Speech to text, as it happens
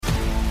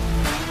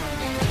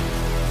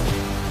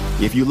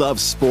If you love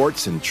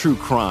sports and true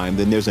crime,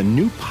 then there's a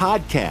new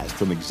podcast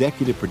from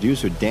executive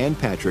producer Dan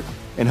Patrick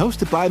and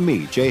hosted by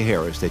me, Jay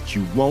Harris, that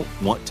you won't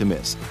want to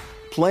miss.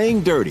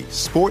 Playing Dirty: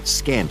 Sports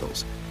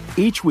Scandals.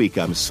 Each week,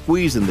 I'm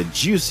squeezing the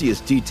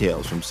juiciest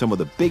details from some of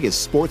the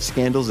biggest sports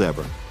scandals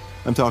ever.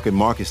 I'm talking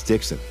Marcus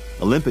Dixon,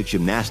 Olympic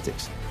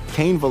gymnastics,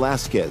 Cain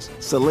Velasquez,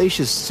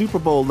 salacious Super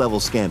Bowl-level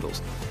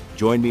scandals.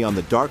 Join me on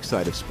the dark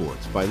side of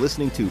sports by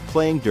listening to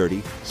Playing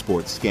Dirty: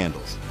 Sports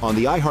Scandals on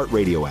the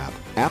iHeartRadio app,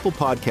 Apple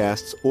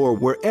Podcasts, or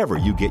wherever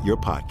you get your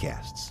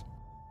podcasts.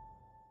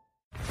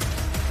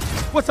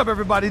 What's up,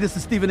 everybody? This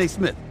is Stephen A.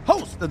 Smith,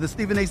 host of the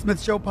Stephen A.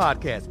 Smith Show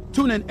podcast.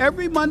 Tune in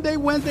every Monday,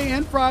 Wednesday,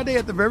 and Friday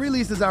at the very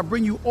least as I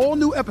bring you all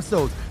new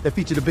episodes that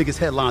feature the biggest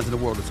headlines in the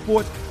world of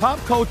sports, pop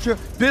culture,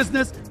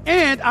 business,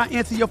 and I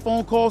answer your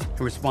phone calls and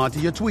respond to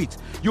your tweets.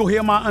 You'll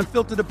hear my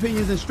unfiltered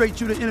opinions and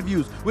straight-shooter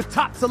interviews with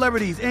top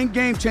celebrities and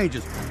game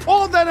changers.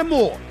 All that and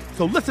more.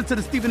 So listen to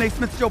the Stephen A.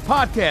 Smith Show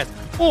podcast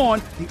on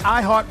the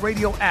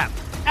iHeartRadio app,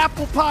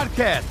 Apple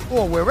Podcasts,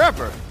 or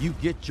wherever you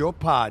get your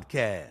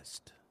podcast.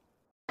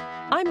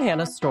 I'm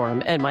Hannah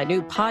Storm, and my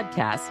new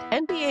podcast,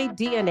 NBA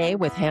DNA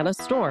with Hannah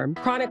Storm,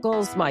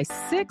 chronicles my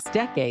 6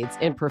 decades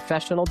in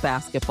professional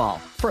basketball.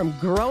 From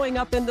growing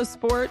up in the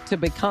sport to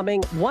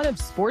becoming one of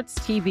sports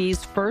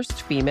TV's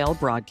first female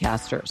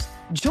broadcasters.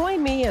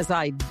 Join me as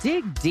I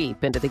dig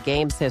deep into the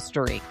game's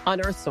history,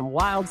 unearth some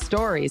wild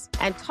stories,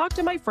 and talk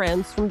to my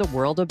friends from the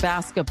world of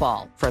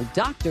basketball, from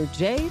Dr.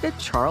 J to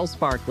Charles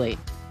Barkley.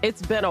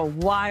 It's been a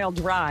wild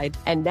ride,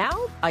 and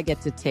now I get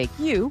to take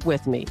you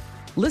with me.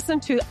 Listen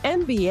to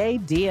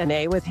NBA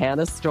DNA with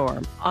Hannah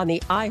Storm on the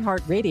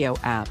iHeartRadio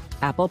app,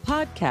 Apple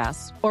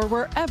Podcasts, or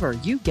wherever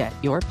you get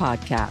your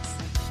podcasts.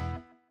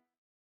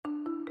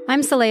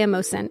 I'm Saleha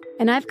Mohsin,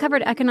 and I've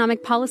covered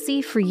economic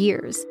policy for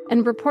years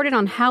and reported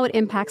on how it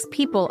impacts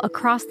people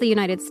across the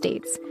United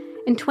States.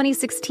 In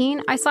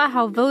 2016, I saw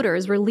how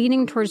voters were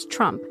leaning towards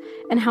Trump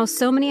and how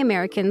so many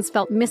Americans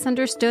felt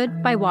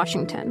misunderstood by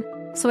Washington.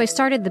 So I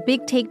started The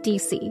Big Take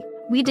DC.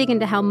 We dig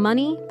into how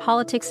money,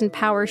 politics, and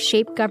power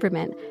shape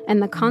government and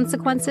the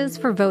consequences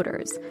for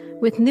voters.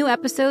 With new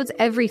episodes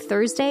every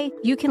Thursday,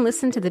 you can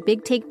listen to The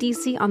Big Take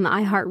DC on the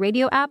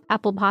iHeartRadio app,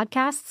 Apple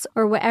Podcasts,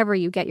 or wherever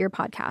you get your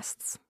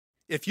podcasts.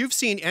 If you've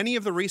seen any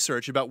of the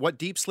research about what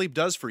deep sleep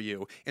does for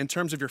you in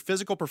terms of your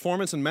physical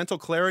performance and mental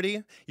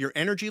clarity, your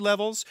energy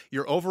levels,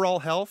 your overall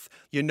health,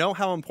 you know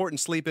how important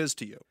sleep is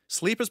to you.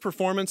 Sleep is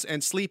performance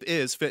and sleep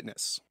is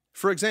fitness.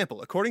 For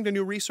example, according to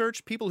new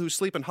research, people who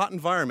sleep in hot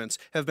environments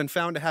have been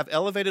found to have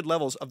elevated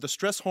levels of the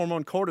stress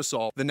hormone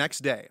cortisol the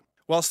next day,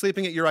 while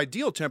sleeping at your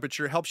ideal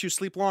temperature helps you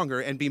sleep longer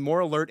and be more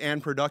alert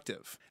and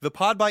productive. The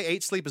Pod by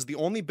 8 Sleep is the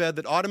only bed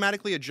that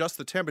automatically adjusts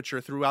the temperature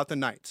throughout the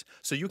night,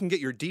 so you can get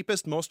your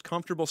deepest, most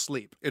comfortable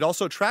sleep. It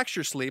also tracks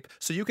your sleep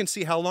so you can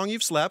see how long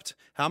you've slept,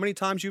 how many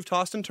times you've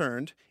tossed and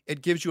turned.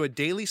 It gives you a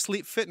daily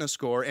sleep fitness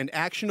score and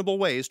actionable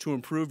ways to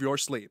improve your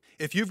sleep.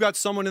 If you've got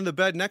someone in the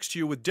bed next to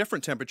you with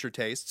different temperature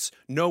tastes,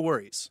 no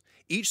worries.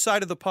 Each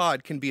side of the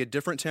pod can be a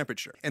different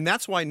temperature, and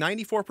that's why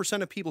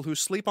 94% of people who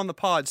sleep on the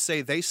pod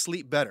say they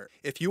sleep better.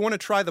 If you want to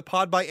try the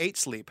Pod by 8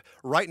 Sleep,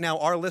 right now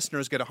our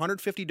listeners get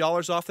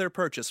 $150 off their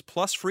purchase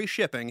plus free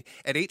shipping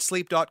at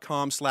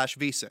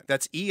 8sleep.com/vcent.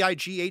 That's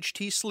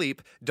EIGHT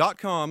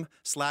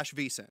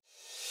sleep.com/vcent.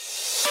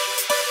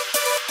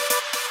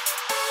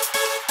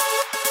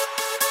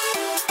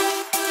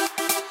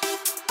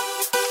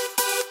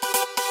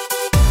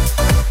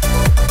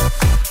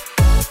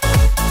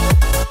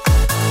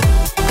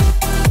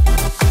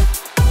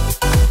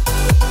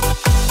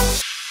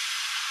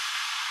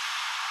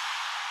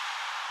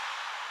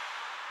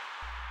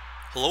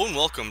 Hello and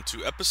welcome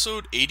to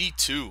episode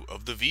 82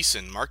 of the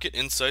VSiN Market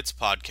Insights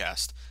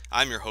Podcast.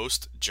 I'm your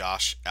host,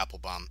 Josh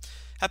Applebaum.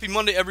 Happy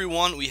Monday,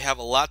 everyone. We have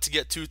a lot to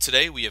get to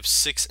today. We have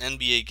 6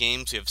 NBA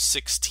games. We have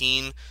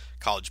 16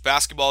 college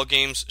basketball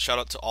games. Shout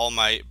out to all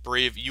my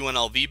brave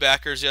UNLV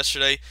backers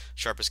yesterday.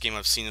 Sharpest game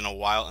I've seen in a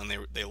while,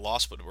 and they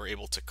lost, but were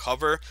able to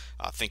cover.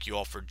 Thank you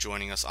all for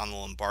joining us on the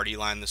Lombardi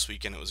line this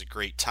weekend. It was a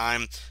great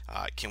time.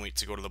 I can't wait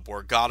to go to the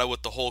Borgata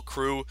with the whole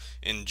crew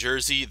in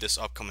Jersey this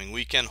upcoming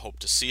weekend. Hope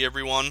to see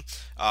everyone.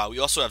 We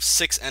also have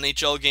 6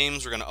 NHL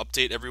games. We're going to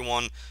update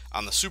everyone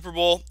on the Super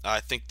Bowl. I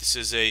think this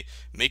is a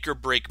make or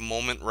break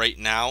moment right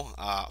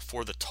now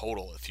for the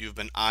total. If you've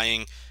been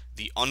eyeing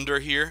the under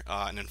here,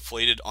 an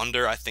inflated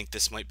under, I think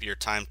this might be your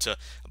time to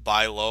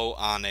buy low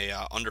on a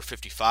under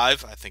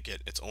 55. I think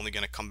it's only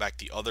going to come back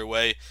the other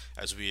way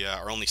as we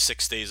are only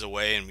 6 days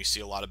away and we see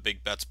a lot of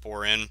big bets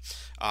pour in.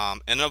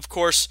 And of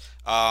course,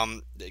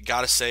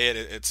 gotta say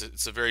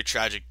it's a very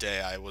tragic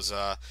day. I was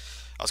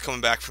coming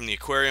back from the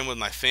aquarium with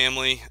my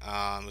family.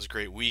 It was a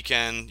great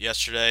weekend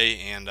yesterday,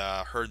 and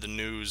heard the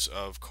news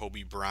of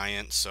Kobe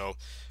Bryant. So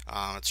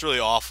it's really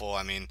awful.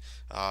 I mean,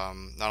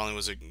 not only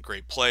was he a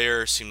great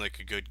player, seemed like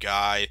a good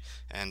guy,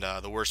 and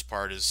the worst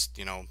part is,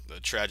 a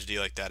tragedy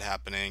like that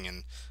happening,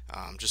 and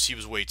just he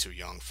was way too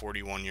young,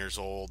 41 years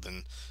old,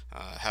 and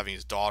having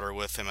his daughter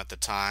with him at the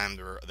time.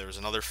 There was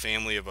another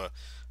family of a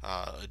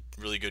a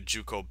really good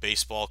JUCO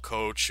baseball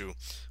coach who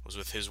was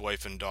with his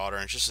wife and daughter,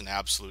 and it's just an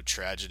absolute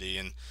tragedy.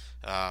 And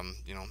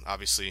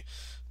obviously,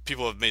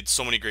 people have made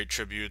so many great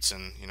tributes,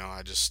 and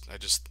I just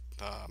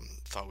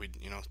thought we'd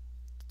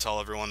tell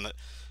everyone that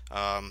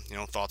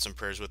thoughts and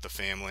prayers with the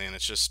family, and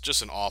it's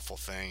just an awful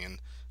thing. And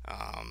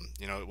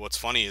what's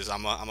funny is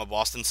I'm a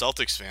Boston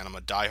Celtics fan. I'm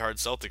a diehard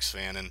Celtics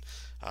fan, and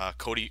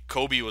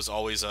Kobe was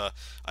always a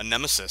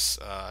nemesis.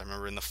 I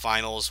remember in the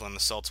finals when the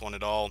Celtics won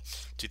it all,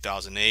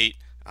 2008.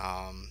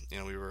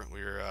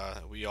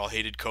 We all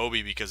hated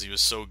Kobe because he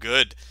was so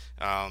good,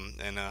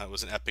 and it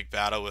was an epic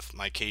battle with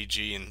Mike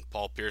KG and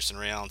Paul Pierce and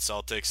Ray Allen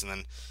Celtics, and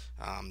then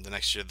the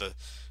next year the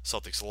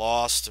Celtics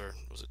lost, or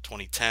was it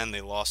 2010?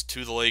 They lost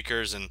to the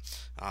Lakers, and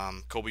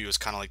Kobe was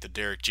kind of like the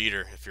Derek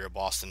Jeter. If you're a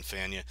Boston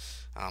fan, you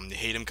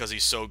hate him because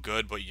he's so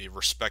good, but you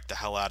respect the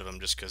hell out of him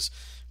just because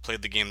he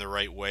played the game the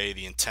right way,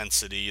 the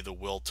intensity, the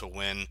will to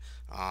win,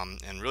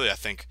 and really I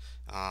think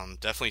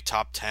definitely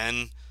top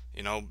 10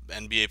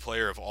 NBA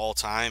player of all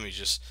time.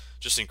 He's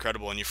just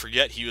incredible. And you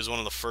forget he was one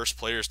of the first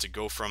players to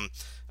go from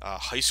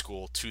high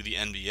school to the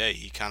NBA.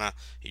 He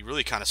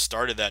really kind of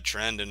started that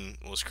trend. And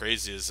what was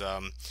crazy is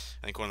I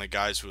think one of the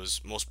guys who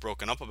was most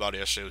broken up about it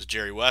yesterday was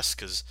Jerry West,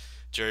 because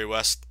Jerry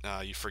West,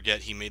 you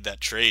forget he made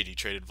that trade. He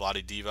traded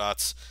Vlade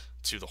Divac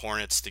to the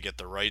Hornets to get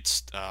the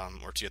rights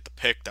or to get the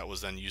pick that was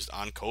then used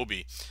on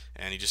Kobe,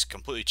 and he just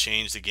completely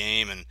changed the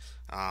game. And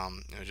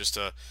just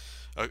a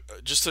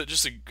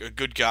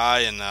good guy,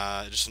 and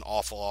just an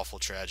awful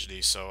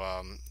tragedy. So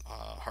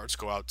hearts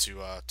go out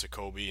to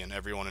Kobe and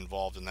everyone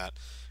involved in that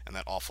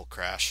awful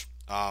crash.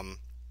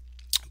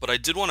 But I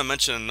did want to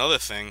mention another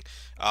thing.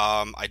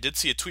 I did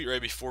see a tweet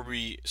right before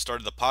we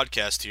started the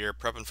podcast here,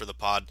 prepping for the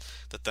pod,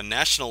 that the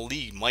National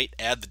League might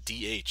add the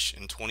DH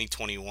in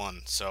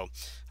 2021. So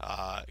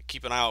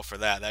keep an eye out for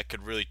that. That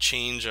could really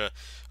change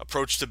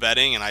approach to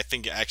betting. And I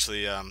think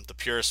actually the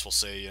purists will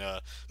say,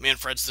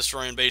 Manfred's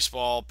destroying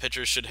baseball.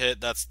 Pitchers should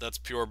hit. That's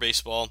pure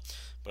baseball.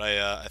 But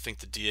I think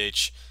the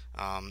DH,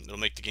 it'll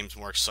make the games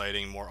more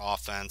exciting, more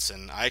offense.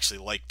 And I actually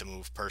like the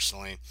move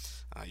personally.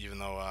 Even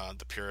though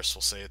the purists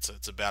will say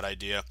it's a bad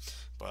idea.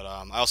 But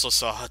I also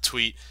saw a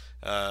tweet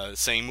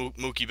saying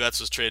Mookie Betts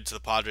was traded to the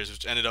Padres,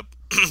 which ended up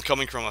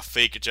coming from a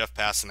fake Jeff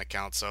Passan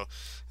account. So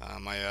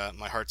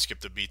my heart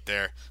skipped a beat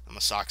there. I'm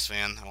a Sox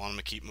fan. I want him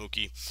to keep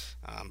Mookie,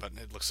 but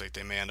it looks like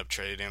they may end up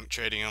trading him.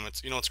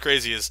 It's what's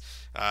crazy is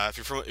if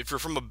you're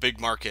from a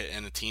big market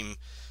and a team,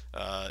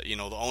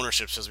 the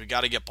ownership says we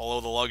got to get below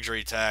the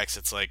luxury tax.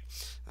 It's like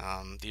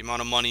the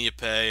amount of money you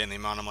pay and the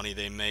amount of money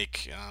they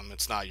make,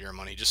 it's not your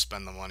money. Just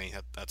spend the money.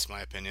 That's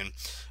my opinion.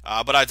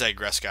 But I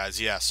digress,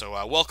 guys. Yeah, so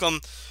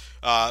welcome.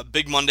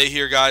 Big Monday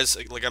here, guys.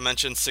 Like I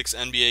mentioned, 6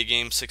 NBA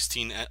games,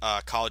 16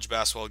 college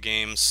basketball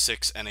games,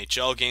 6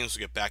 NHL games.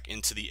 We'll get back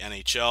into the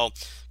NHL,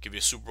 give you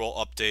a Super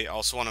Bowl update. I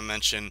also want to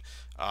mention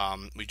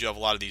we do have a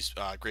lot of these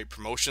great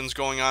promotions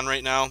going on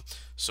right now.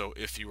 So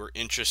if you were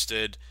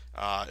interested,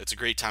 it's a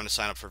great time to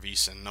sign up for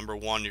VSiN. Number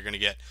one, you're going to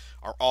get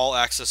our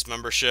all-access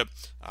membership.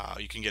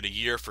 You can get a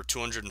year for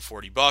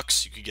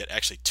 $240. You could get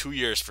actually 2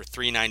 years for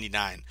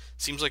 $399.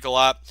 Seems like a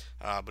lot,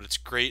 but it's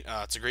great.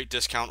 It's a great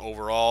discount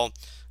overall.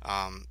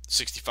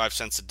 65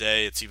 cents a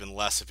day. It's even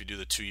less if you do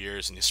the 2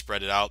 years and you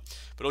spread it out.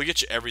 But it'll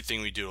get you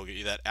everything we do. It'll get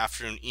you that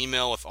afternoon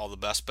email with all the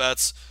best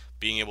bets,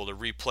 being able to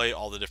replay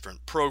all the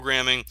different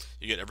programming.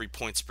 You get every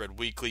point spread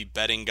weekly,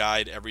 betting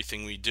guide,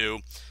 everything we do.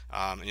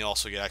 And you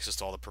also get access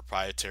to all the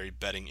proprietary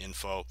betting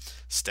info,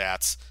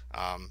 stats.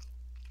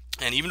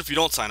 And even if you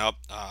don't sign up,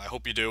 I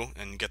hope you do,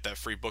 and get that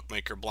free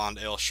Bookmaker Blonde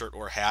Ale shirt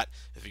or hat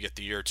if you get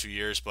the year or 2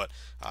 years. But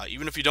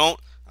even if you don't,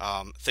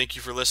 thank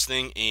you for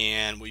listening.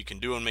 And what you can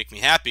do and make me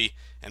happy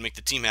and make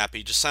the team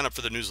happy, just sign up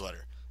for the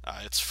newsletter.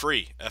 It's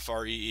free,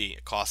 Free.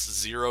 It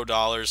costs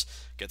 $0.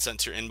 Gets sent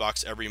to your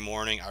inbox every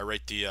morning. I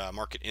write the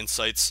market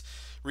insights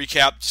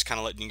recap, just kind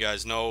of letting you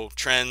guys know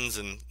trends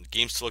and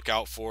games to look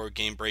out for,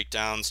 game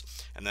breakdowns,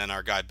 and then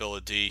our guy Bill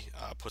D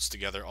puts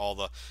together all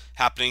the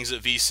happenings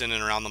at VSiN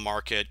and around the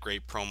market,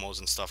 great promos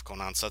and stuff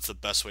going on. So that's the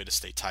best way to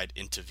stay tied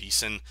into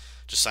VSiN.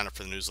 Just sign up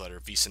for the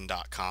newsletter,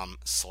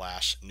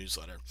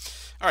 vsin.com/newsletter.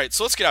 All right,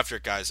 so let's get after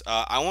it, guys.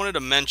 I wanted to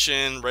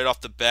mention right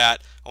off the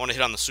bat, I want to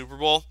hit on the Super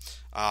Bowl.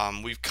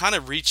 We've kind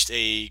of reached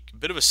a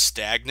bit of a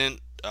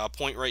stagnant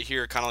point right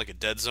here, kind of like a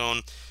dead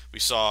zone. We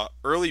saw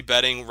early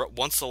betting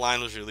once the line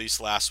was released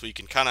last week,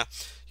 and kind of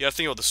you got to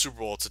think about the Super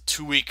Bowl. It's a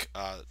two-week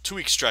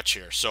stretch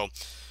here. So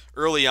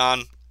early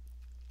on,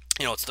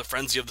 it's the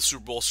frenzy of the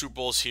Super Bowl. Super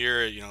Bowl's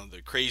here,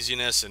 the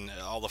craziness and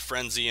all the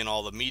frenzy and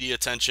all the media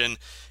attention,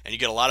 and you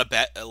get a lot of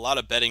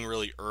betting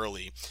really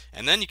early.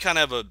 And then you kind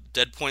of have a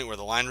dead point where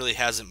the line really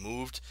hasn't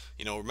moved.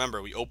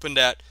 Remember, we opened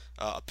at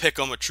a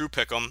pick'em, a true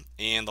pick'em,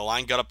 and the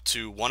line got up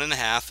to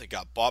 1.5. It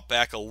got bought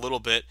back a little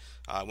bit.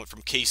 Went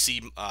from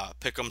KC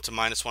pick'em to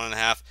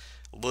 -1.5.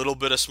 A little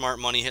bit of smart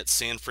money hit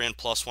San Fran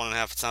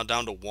 +1.5. It's now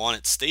down to 1.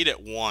 It stayed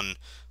at 1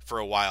 for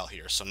a while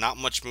here, so not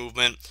much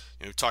movement.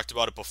 We've talked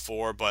about it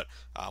before, but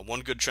one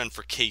good trend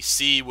for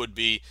KC would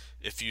be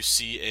if you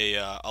see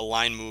a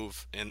line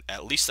move in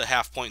at least a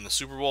half point in the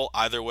Super Bowl.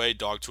 Either way,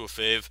 dog to a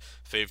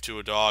fave to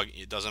a dog,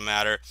 it doesn't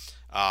matter.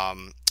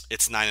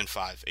 It's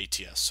 9-5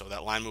 ATS, so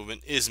that line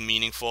movement is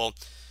meaningful.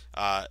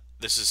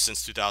 This is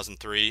since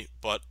 2003,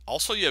 but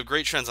also you have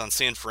great trends on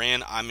San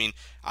Fran. I mean,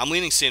 I'm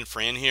leaning San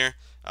Fran here.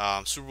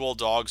 Super Bowl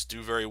dogs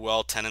do very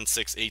well,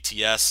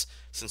 10-6 ATS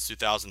since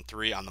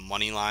 2003 on the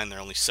money line.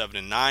 They're only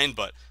 7-9,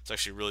 but it's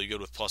actually really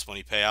good with plus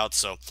money payouts.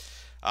 So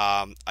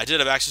I did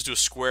have access to a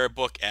square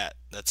book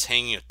that's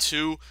hanging at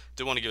 2.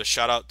 Did want to give a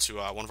shout out to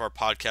one of our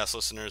podcast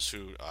listeners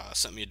who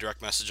sent me a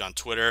direct message on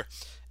Twitter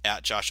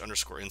at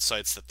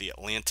Josh_insights that the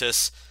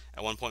Atlantis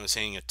at one point was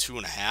hanging at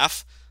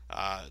 2.5.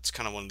 It's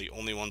kind of one of the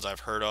only ones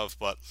I've heard of,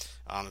 but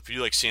if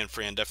you like San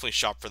Fran, definitely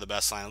shop for the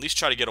best line. At least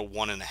try to get a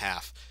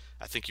 1.5.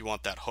 I think you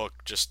want that hook.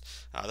 Just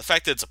the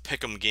fact that it's a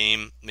pick'em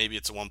game, maybe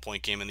it's a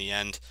 1-point game in the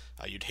end.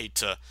 You'd hate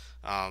to,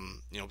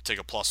 take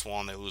a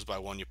 +1, they lose by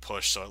 1, you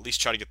push. So at least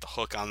try to get the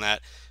hook on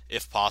that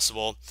if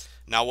possible.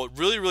 Now, what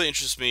really, really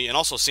interests me, and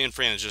also San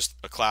Fran is just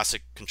a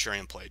classic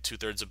contrarian play.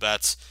 2/3 of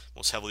bets,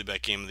 most heavily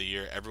bet game of the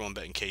year. Everyone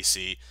betting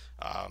KC.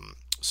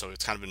 So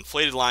it's kind of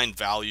inflated line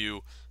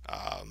value.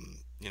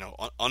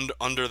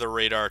 Under the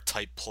radar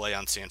type play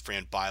on San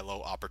Fran, buy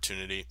low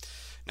opportunity.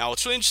 Now,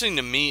 what's really interesting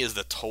to me is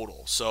the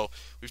total. So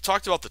we've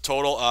talked about the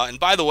total. And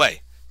by the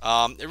way,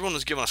 everyone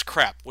was giving us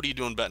crap. What are you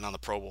doing betting on the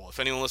Pro Bowl? If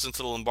anyone listened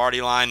to the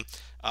Lombardi line,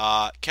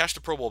 cashed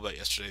a Pro Bowl bet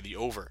yesterday, the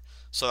over.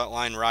 So that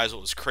line rise.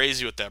 What was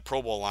crazy with that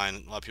Pro Bowl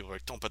line, a lot of people are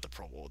like, don't bet the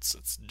Pro Bowl.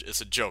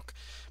 It's a joke.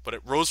 But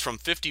it rose from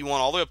 51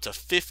 all the way up to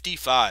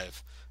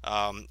 55,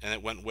 and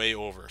it went way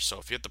over. So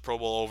if you hit the Pro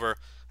Bowl over,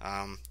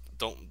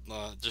 don't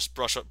just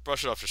brush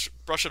it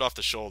off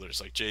the shoulders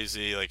like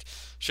Jay-Z, like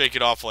shake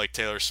it off like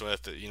Taylor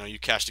Swift. You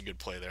cashed a good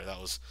play there. That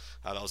was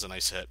a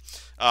nice hit.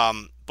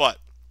 But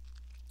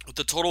with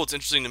the total, what's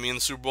interesting to me in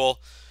the Super Bowl,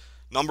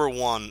 number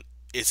one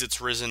is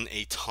it's risen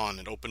a ton.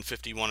 It opened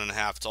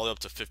 51.5. It's all the way up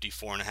to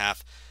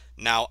 54.5.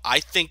 Now I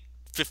think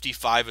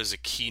 55 is a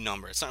key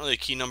number. It's not really a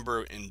key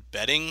number in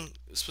betting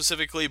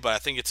specifically, but I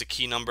think it's a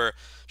key number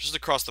just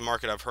across the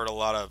market. I've heard a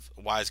lot of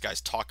wise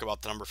guys talk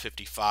about the number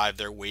 55.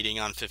 They're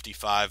waiting on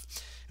 55.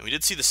 And we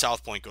did see the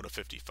South Point go to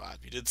 55.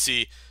 You did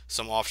see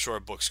some offshore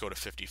books go to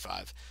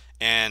 55.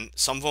 And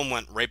some of them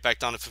went right back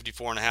down to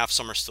 54.5.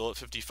 Some are still at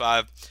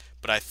 55.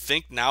 But I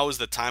think now is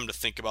the time to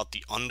think about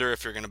the under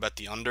if you're going to bet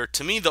the under.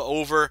 To me, the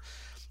over,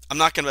 I'm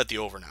not going to bet the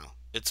over now.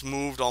 It's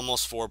moved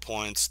almost 4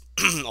 points.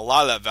 A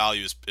lot of that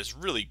value is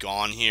really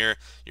gone here.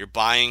 You're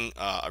buying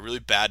a really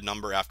bad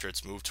number after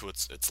it's moved to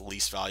its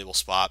least valuable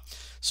spot.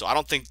 So I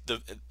don't think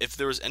if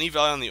there was any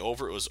value on the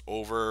over, it was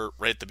over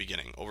right at the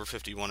beginning, over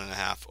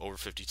 51.5, over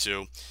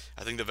 52.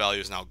 I think the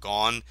value is now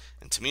gone.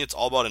 And to me, it's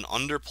all about an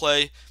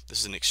underplay. This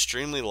is an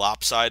extremely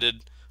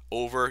lopsided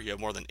over. You have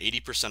more than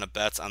 80% of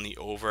bets on the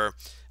over.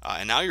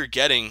 And now you're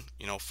getting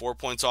 4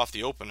 points off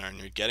the opener, and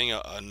you're getting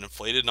an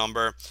inflated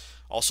number.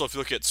 Also, if you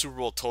look at Super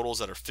Bowl totals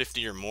that are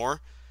 50 or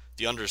more,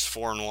 the under is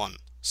 4-1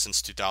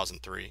 since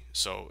 2003.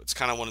 So it's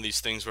kind of one of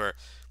these things where it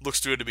looks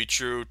too good to be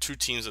true. Two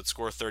teams that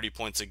score 30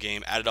 points a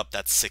game, added up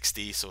that's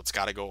 60, so it's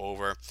got to go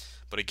over.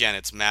 But again,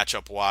 it's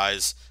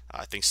matchup-wise.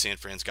 I think San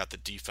Fran's got the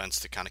defense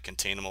to kind of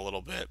contain them a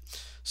little bit.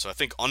 So I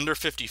think under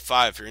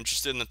 55, if you're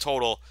interested in the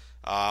total,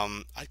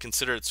 I'd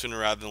consider it sooner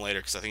rather than later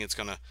because I think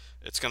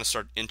it's gonna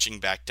start inching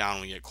back down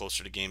when we get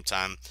closer to game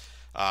time.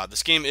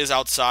 This game is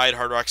outside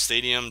Hard Rock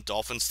Stadium,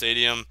 Dolphin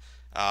Stadium.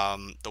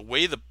 The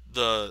way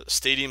the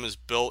stadium is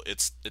built,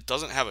 it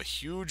doesn't have a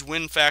huge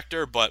wind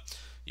factor, but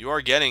you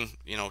are getting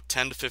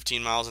 10 to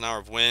 15 miles an hour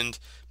of wind.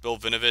 Bill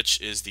Vinovich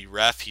is the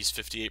ref. He's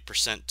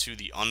 58% to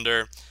the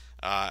under,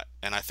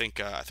 and I think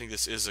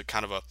this is a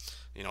kind of a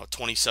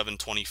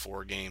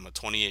 27-24 game, a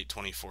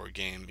 28-24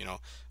 game,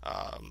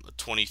 a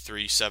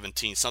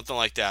 23-17, something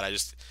like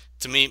that.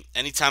 To me,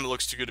 anytime it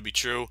looks too good to be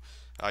true.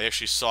 I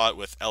actually saw it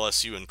with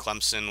LSU and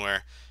Clemson where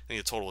I think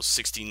the total was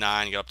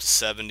 69, got up to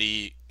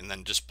 70, and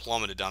then just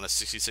plummeted down to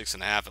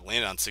 66.5. It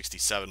landed on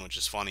 67, which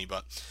is funny,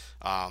 but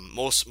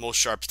most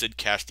sharps did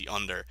cash the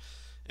under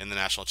in the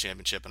national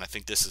championship, and I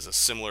think this is a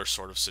similar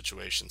sort of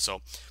situation.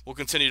 So we'll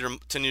continue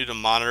to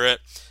monitor it.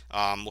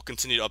 We'll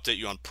continue to update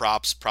you on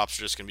props. Props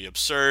are just going to be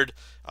absurd.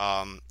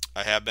 I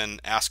have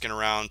been asking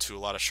around to a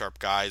lot of sharp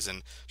guys,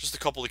 and just a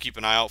couple to keep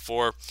an eye out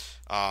for.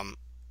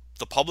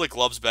 The public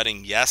loves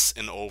betting yes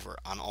and over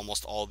on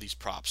almost all of these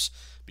props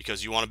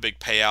because you want a big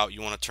payout. You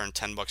want to turn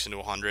 $10 into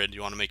 100.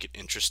 You want to make it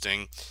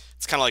interesting.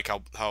 It's kind of like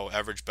how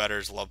average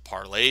bettors love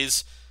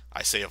parlays.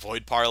 I say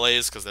avoid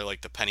parlays because they're like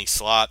the penny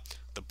slot.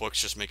 The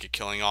books just make a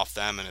killing off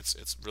them, and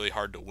it's really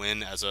hard to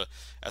win as an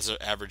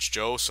average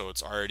Joe. So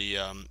it's already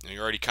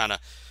you're already kind of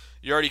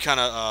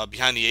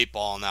behind the eight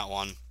ball on that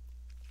one.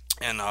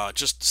 And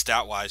just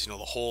stat wise, the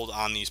hold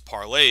on these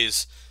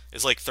parlays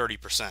is like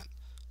 30%.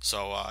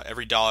 So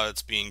every dollar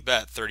that's being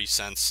bet, 30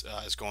 cents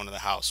is going to the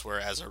house.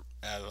 Whereas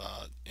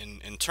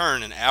in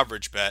turn, an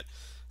average bet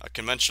a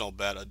conventional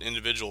bet, an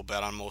individual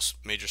bet on most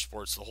major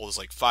sports, the hold is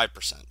like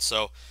 5%.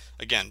 So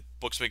again,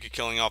 books make a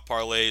killing off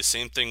parlays.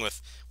 Same thing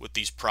with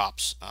these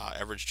props.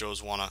 Average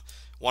Joes want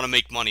to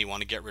make money,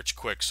 want to get rich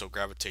quick, so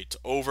gravitate to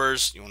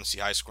overs. You want to see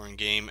high scoring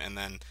game, and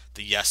then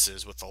the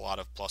yeses with a lot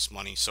of plus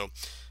money. So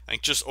I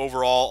think just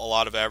overall, a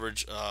lot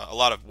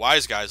of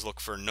wise guys look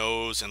for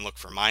no's and look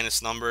for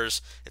minus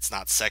numbers. It's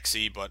not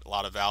sexy, but a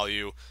lot of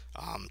value.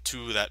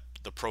 Two that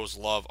the pros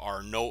love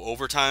are no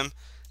overtime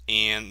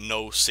and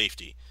no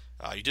safety.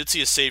 You did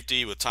see a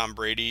safety with Tom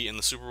Brady in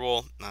the Super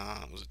Bowl.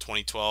 Was it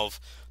 2012?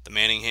 The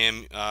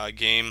Manningham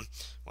game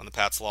when the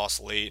Pats lost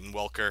late, and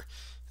Welker,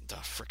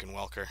 frickin'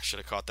 Welker, should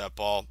have caught that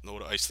ball. It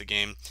would have iced the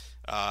game.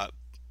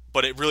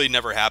 But it really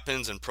never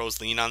happens, and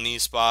pros lean on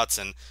these spots,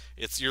 and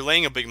you're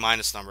laying a big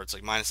minus number. It's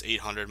like minus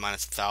 800,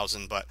 minus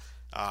 1,000, but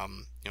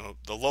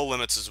the low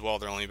limits as well.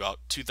 They're only about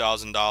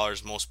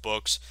 $2,000 most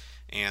books,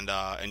 and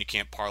you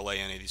can't parlay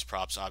any of these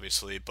props,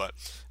 obviously. But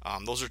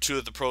those are two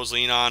that the pros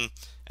lean on,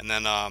 and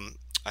then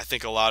I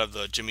think a lot of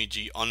the Jimmy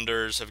G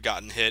unders have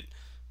gotten hit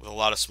with a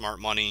lot of smart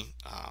money.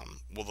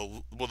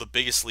 Will the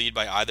biggest lead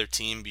by either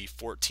team be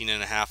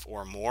 14.5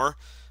 or more?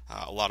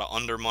 A lot of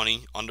under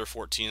money, under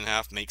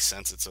 14.5 makes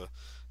sense. It's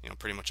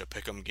pretty much a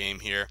pick'em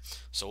game here.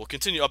 So we'll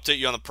continue to update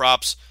you on the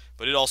props,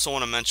 but I did also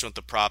want to mention with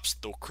the props,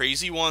 the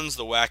crazy ones,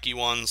 the wacky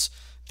ones,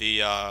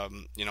 the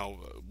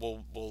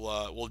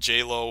will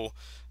J-Lo,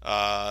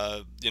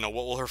 what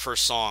will her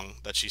first song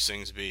that she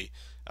sings be?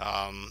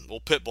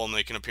 Will Pitbull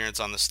make an appearance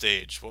on the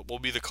stage? What will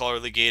be the color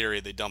of the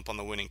Gatorade they dump on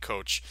the winning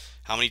coach?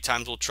 How many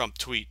times will Trump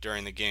tweet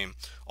during the game?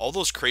 All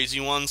those crazy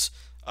ones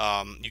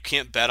you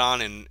can't bet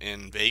on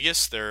in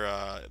Vegas. They're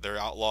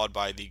outlawed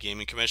by the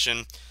Gaming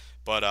Commission,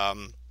 but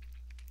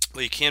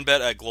you can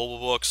bet at global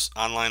books,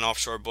 online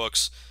offshore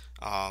books,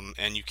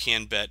 and you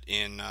can bet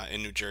in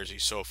New Jersey.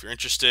 So if you're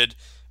interested,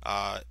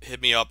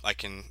 hit me up. I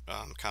can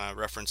kind of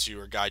reference you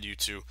or guide you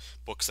to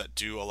books that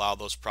do allow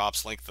those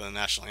props. Link to the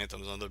national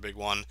anthem is another big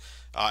one.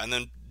 And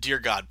then, dear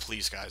God,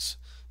 please, guys,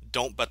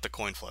 don't bet the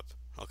coin flip.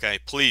 Okay,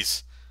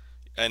 please.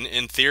 And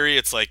in theory,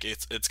 it's like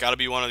it's got to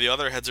be one or the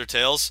other, heads or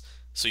tails.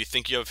 So you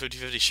think you have a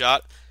 50-50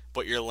 shot,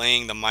 but you're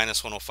laying the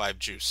minus 105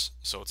 juice.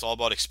 So it's all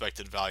about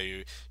expected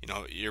value.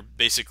 You're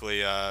basically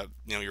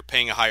you're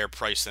paying a higher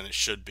price than it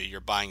should be.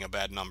 You're buying a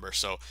bad number.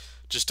 So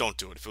just don't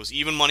do it. If it was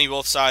even money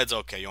both sides,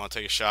 okay, you want to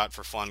take a shot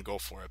for fun, go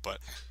for it. But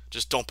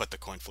just don't bet the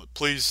coin flip.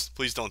 Please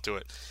don't do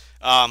it.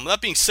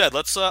 That being said,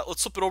 let's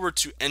flip it over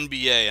to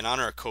NBA in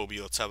honor of Kobe.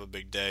 Let's have a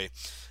big day.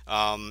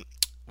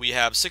 We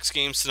have 6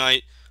 games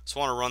tonight. So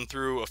I want to run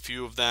through a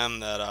few of them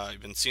that I've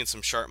been seeing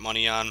some sharp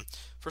money on.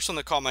 First one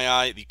that caught my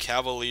eye, the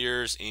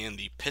Cavaliers and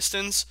the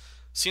Pistons.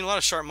 Seeing a lot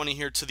of sharp money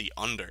here to the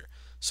under.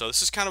 So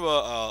this is kind of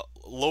a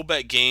low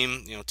bet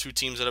game. Two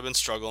teams that have been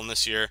struggling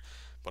this year,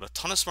 but a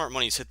ton of smart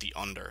money's hit the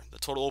under. The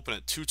total opened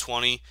at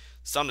 220.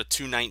 It's down to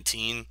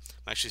 219. I'm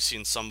actually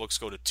seeing some books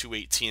go to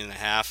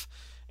 218.5.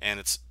 And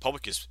its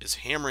public is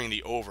hammering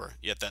the over,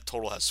 yet that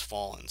total has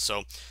fallen.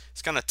 So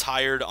it's kind of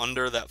tired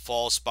under that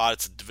fall spot.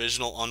 It's a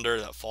divisional under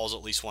that falls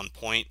at least 1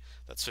 point.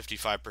 That's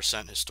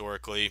 55%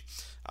 historically.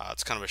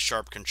 It's kind of a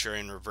sharp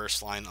contrarian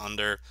reverse line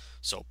under.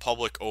 So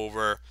public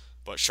over,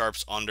 but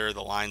sharps under.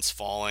 The line's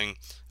falling.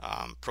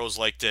 Pros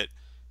liked it.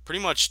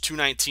 Pretty much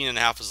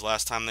 219.5 was the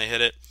last time they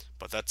hit it.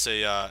 But that's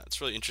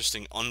it's really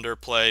interesting under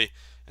play.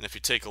 And if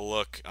you take a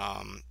look,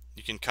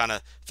 you can kind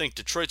of think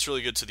Detroit's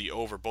really good to the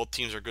over. Both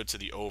teams are good to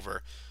the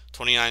over.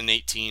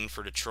 29-18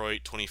 for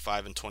Detroit,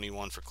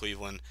 25-21 for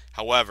Cleveland.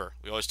 However,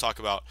 we always talk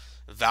about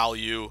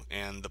value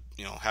and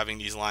having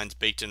these lines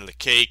baked into the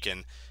cake,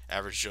 and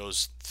average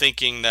Joe's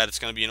thinking that it's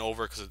going to be an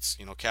over because it's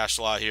cash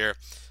a lot here,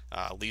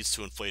 leads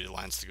to inflated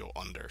lines to go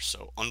under.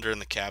 So under in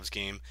the Cavs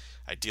game,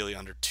 ideally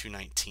under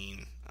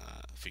 219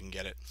 if you can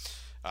get it.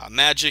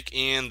 Magic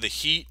and the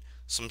Heat,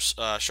 some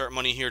sharp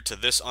money here to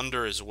this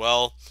under as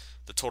well.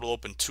 The total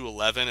opened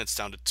 211. It's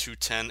down to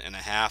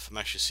 210.5. I'm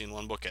actually seeing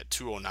one book at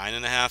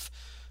 209.5.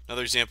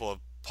 Another example of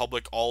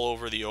public all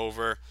over the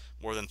over,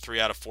 more than 3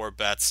 out of 4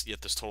 bets,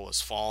 yet this total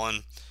has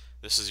fallen.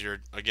 This is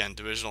your, again,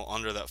 divisional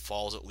under that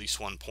falls at least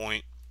 1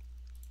 point.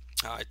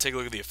 Take a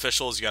look at the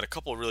officials. You got a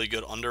couple of really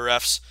good under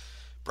refs.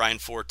 Brian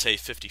Forte,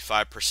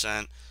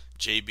 55%.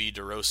 JB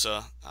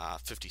DeRosa,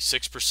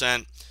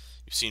 56%.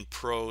 You've seen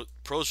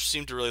pros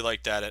seem to really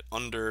like that at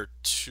under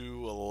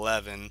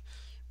 211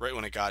 right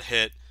when it got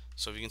hit.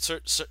 So if you can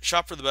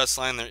shop for the best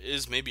line, there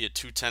is maybe a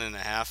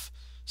 210.5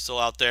 still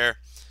out there.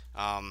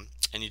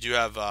 And you do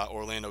have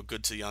Orlando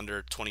good to the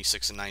under,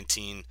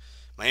 26-19.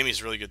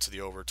 Miami's really good to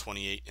the over,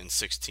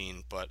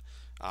 28-16. But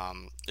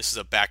this is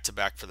a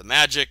back-to-back for the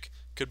Magic.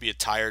 Could be a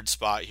tired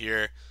spot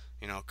here.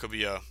 Could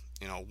be a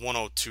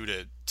 102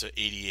 to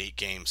 88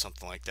 game,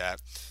 something like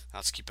that.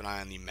 Let's keep an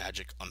eye on the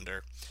Magic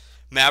under.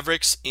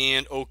 Mavericks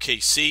and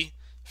OKC.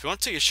 If you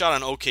want to take a shot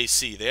on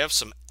OKC, they have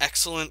some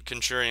excellent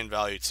contrarian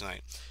value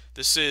tonight.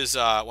 This is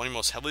one of your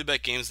most heavily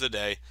bet games of the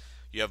day.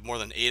 You have more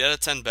than 8 out of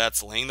 10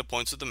 bets laying the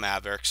points with the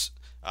Mavericks.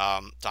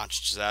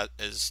 Doncic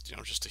is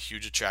just a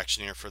huge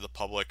attraction here for the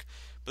public.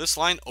 But this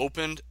line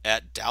opened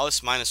at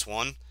Dallas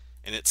 -1,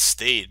 and it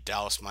stayed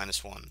Dallas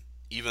 -1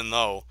 even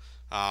though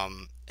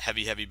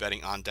heavy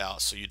betting on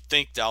Dallas. So you'd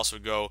think Dallas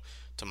would go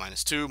to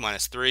 -2,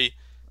 -3.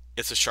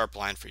 It's a sharp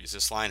line for you.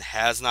 This line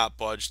has not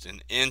budged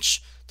an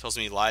inch. Tells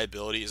me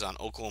liability is on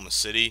Oklahoma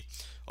City.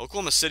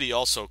 Oklahoma City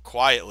also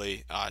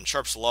quietly, and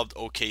sharps loved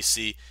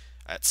OKC.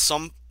 At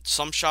some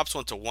shops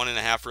went to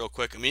 1.5 real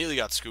quick. Immediately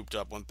got scooped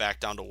up, went back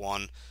down to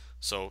 1.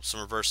 So some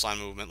reverse line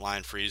movement,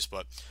 line freeze.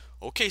 But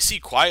OKC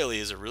quietly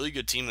is a really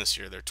good team this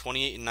year. They're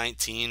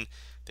 28-19.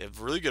 They have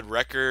a really good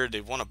record.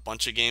 They've won a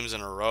bunch of games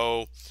in a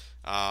row.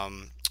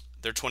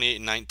 They're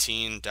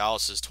 28-19.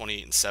 Dallas is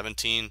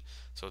 28-17.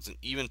 So it's an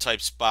even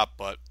type spot,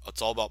 but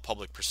it's all about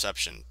public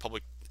perception.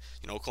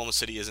 Oklahoma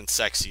City isn't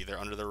sexy. They're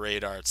under the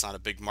radar. It's not a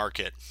big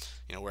market.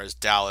 Whereas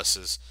Dallas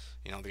is,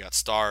 they got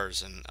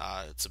stars and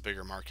it's a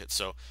bigger market.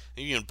 So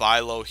you can buy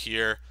low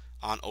here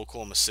on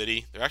Oklahoma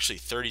City. They're actually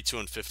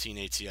 32-15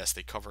 ATS.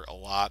 They cover a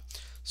lot.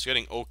 So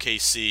getting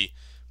OKC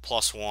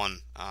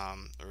 +1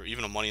 or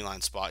even a money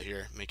line spot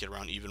here, make it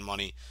around even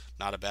money.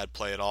 Not a bad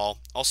play at all.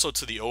 Also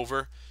to the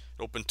over.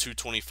 It opened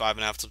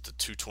 225.5. It's up to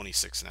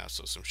 226.5.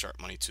 So some sharp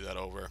money to that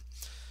over.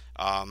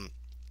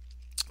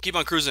 Keep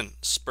on cruising.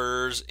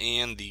 Spurs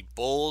and the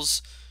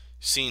Bulls.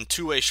 Seeing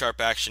two-way sharp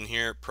action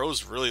here.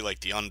 Pros really like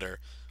the under.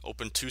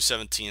 Opened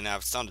 217.5.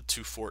 It's down to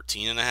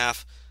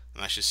 214.5.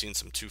 I'm actually seeing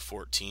some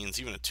 214s,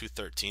 even a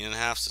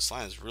 213.5. So this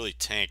line is really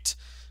tanked.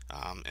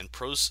 And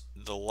pros,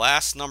 the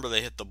last number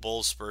they hit the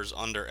Bulls Spurs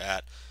under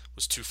at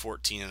was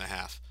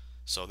 214.5.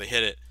 So they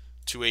hit it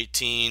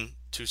 218,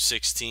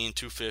 216,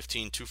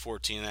 215,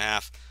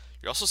 214.5.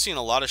 You're also seeing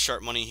a lot of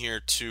sharp money here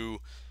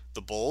to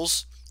the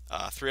Bulls.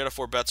 3 out of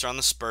 4 bets are on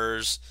the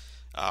Spurs.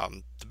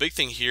 The big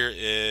thing here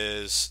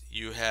is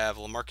you have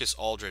LaMarcus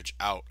Aldridge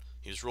out.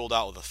 He was ruled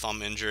out with a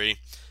thumb injury.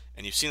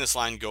 And you've seen this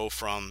line go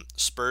from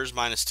Spurs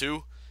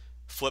 -2,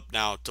 flip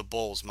now to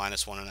Bulls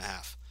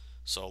 -1.5.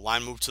 So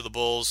line move to the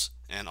Bulls,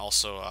 and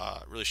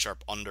also really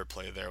sharp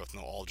underplay there with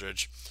no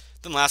Aldridge.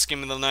 Then last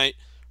game of the night,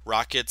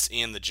 Rockets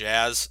and the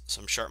Jazz.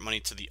 Some sharp money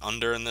to the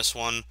under in this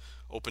one.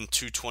 Open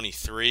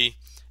 223.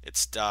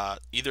 It's down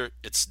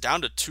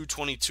to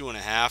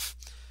 222.5.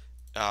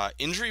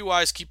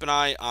 Injury-wise, keep an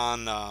eye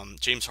on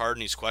James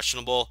Harden. He's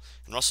questionable,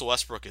 and Russell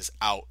Westbrook is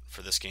out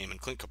for this game,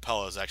 and Clint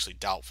Capella is actually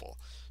doubtful.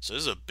 So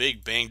this is a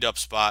big banged-up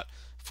spot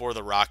for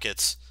the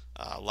Rockets.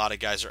 A lot of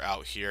guys are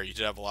out here. You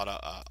did have a lot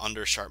of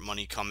under-sharp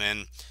money come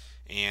in,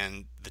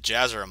 and the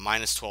Jazz are a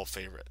 -12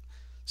 favorite.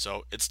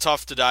 So it's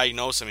tough to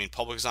diagnose. I mean,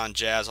 public's on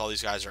Jazz. All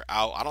these guys are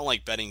out. I don't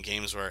like betting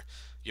games where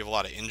you have a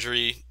lot of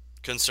injury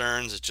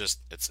concerns.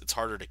 It's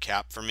harder to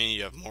cap for me.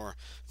 You have more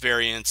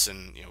variance,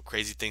 and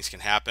crazy things can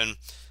happen.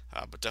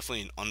 But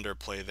definitely an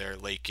underplay there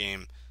late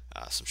game.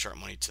 Some sharp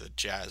money to the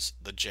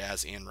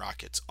Jazz and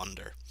Rockets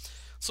under.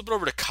 Let's flip it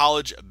over to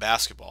college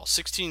basketball.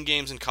 16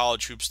 games in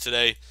college hoops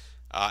today.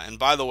 And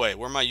by the way,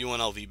 where are my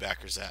UNLV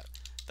backers at?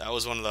 That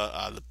was one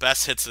of the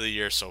best hits of the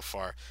year so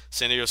far.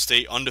 San Diego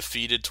State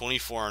undefeated,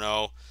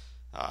 24-0,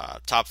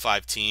 top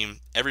 5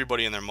 team.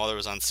 Everybody and their mother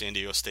was on San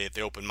Diego State.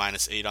 They opened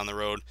 -8 on the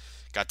road,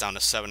 got down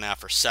to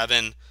 7.5 or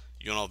 7.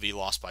 UNLV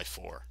lost by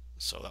 4.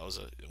 So that was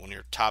one of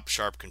your top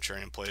sharp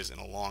contrarian plays in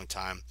a long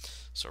time.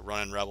 So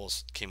running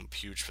Rebels came up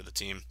huge for the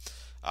team.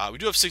 We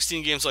do have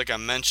 16 games like I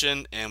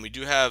mentioned, and we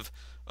do have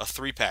a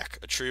 3-pack,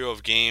 a trio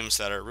of games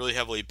that are really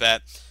heavily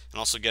bet and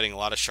also getting a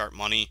lot of sharp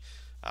money.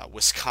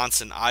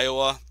 Wisconsin,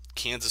 Iowa,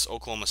 Kansas,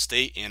 Oklahoma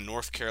State, and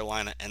North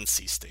Carolina,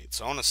 NC State.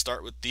 So I want to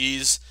start with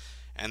these,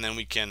 and then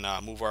we can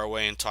move our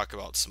way and talk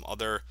about some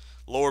other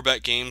lower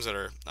bet games that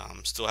are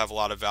still have a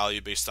lot of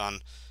value based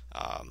on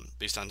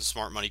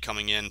smart money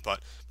coming in.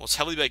 But most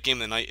heavily bet game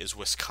of the night is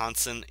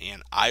Wisconsin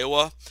and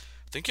Iowa.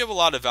 I think you have a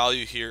lot of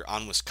value here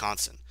on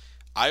Wisconsin.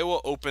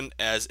 Iowa opened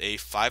as a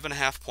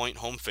 5.5-point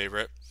home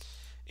favorite,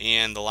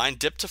 and the line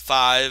dipped to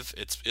 5.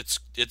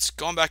 It's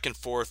gone back and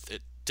forth.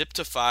 It dipped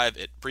to 5.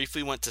 It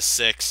briefly went to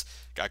 6.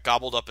 Got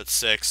gobbled up at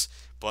 6.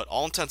 But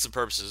all intents and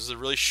purposes, this is a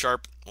really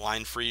sharp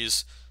line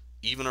freeze,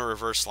 even a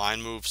reverse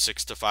line move,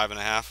 6 to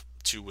 5.5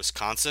 to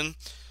Wisconsin.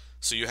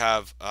 So you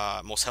have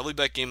most heavily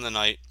bet game of the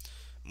night.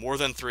 More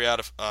than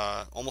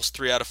almost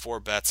 3 out of 4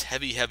 bets.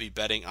 Heavy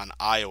betting on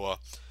Iowa.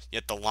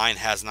 Yet the line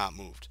has not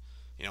moved.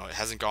 It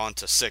hasn't gone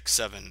to 6,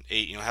 7,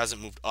 8. It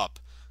hasn't moved up.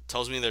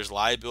 Tells me there's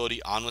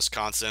liability on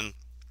Wisconsin.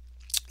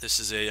 This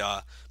is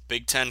a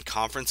Big Ten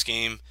conference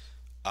game.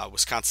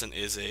 Wisconsin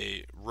is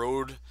a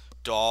road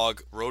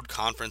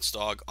conference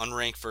dog,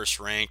 unranked versus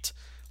ranked.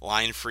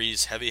 Line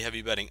freeze,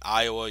 heavy betting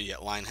Iowa,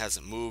 yet line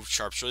hasn't moved.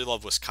 Sharps really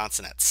love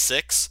Wisconsin at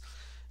 6.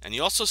 And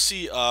you also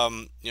see,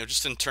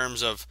 just in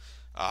terms of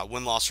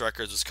win-loss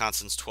records,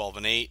 Wisconsin's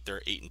 12-8.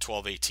 They're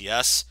 8-12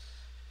 ATS.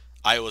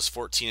 Iowa's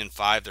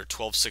 14-5. They're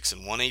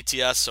 12-6-1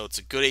 ATS. So it's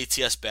a good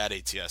ATS, bad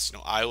ATS.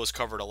 Iowa's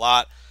covered a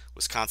lot.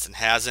 Wisconsin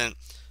hasn't.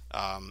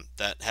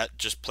 That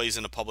just plays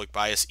into public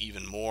bias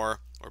even more.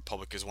 Or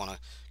public is going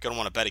to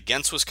want to bet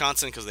against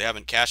Wisconsin because they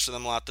haven't cashed to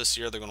them a lot this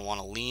year. They're going to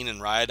want to lean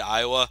and ride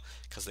Iowa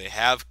because they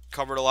have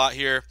covered a lot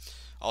here.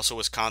 Also,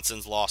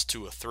 Wisconsin's lost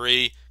 2 of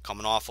 3,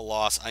 coming off a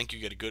loss. I think you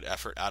get a good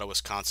effort out of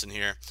Wisconsin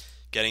here,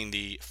 getting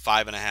the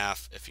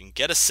 5.5. If you can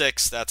get a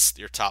 6, that's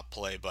your top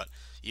play. But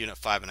even at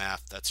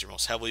 5.5. That's your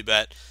most heavily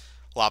bet.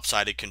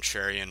 Lopsided,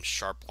 contrarian,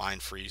 sharp line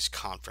freeze,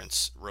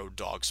 conference, road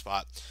dog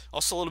spot.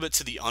 Also a little bit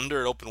to the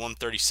under. It opened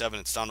 137.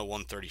 It's down to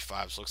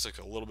 135. So it looks like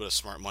a little bit of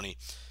smart money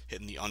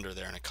hitting the under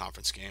there in a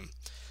conference game.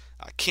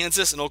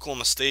 Kansas and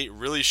Oklahoma State,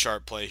 really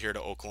sharp play here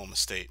to Oklahoma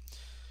State.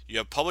 You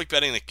have public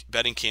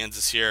betting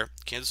Kansas here.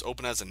 Kansas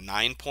opened as a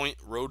 9-point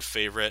road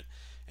favorite,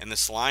 and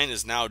this line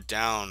is now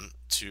down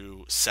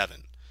to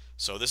 7.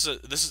 So this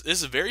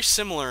is very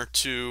similar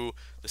to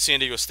the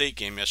San Diego State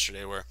game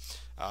yesterday, where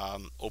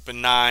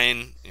open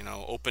 9,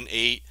 open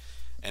 8,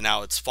 and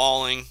now it's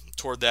falling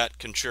toward that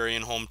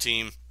contrarian home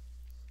team.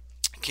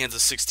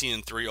 Kansas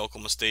 16-3,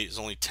 Oklahoma State is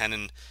only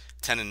 10-9.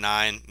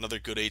 Another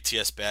good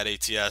ATS, bad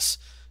ATS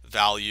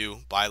value.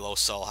 Buy low,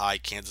 sell high.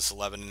 Kansas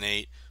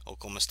 11-8,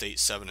 Oklahoma State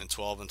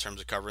 7-12 in terms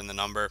of covering the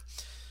number.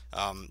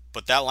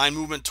 But that line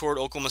movement toward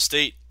Oklahoma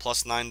State,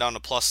 +9 down to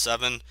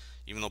 +7,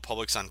 even though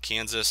public's on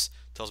Kansas,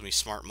 tells me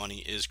smart money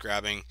is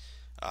grabbing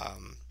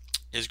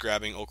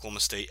Oklahoma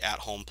State at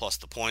home plus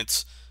the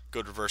points.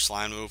 Good reverse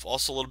line move.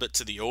 Also a little bit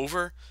to the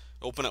over.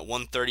 Open at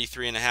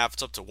 133.5.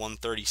 It's up to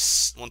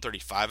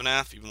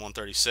 135.5, even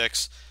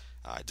 136.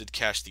 I did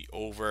cash the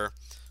over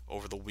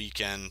the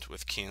weekend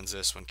with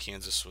Kansas when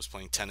Kansas was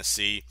playing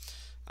Tennessee.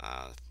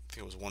 I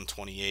think it was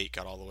 128.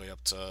 Got all the way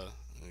up to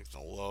the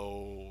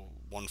low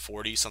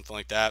 140, something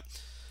like that.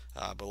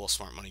 But a little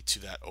smart money to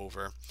that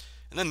over.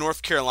 And then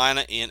North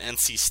Carolina and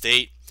NC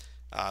State.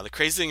 The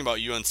crazy thing about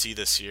UNC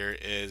this year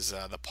is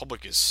the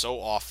public is so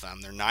off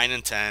them. They're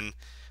 9-10.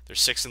 They're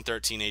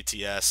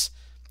 6-13 ATS.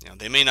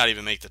 They may not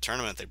even make the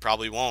tournament. They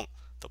probably won't.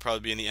 They'll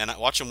probably be in the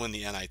watch them win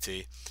the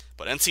NIT.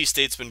 But NC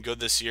State's been good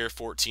this year,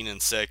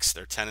 14-6.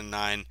 They're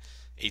 10-9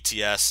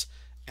 ATS,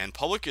 and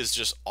public is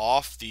just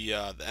off the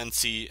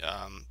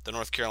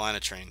North Carolina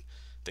train.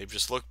 They've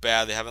just looked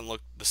bad. They haven't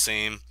looked the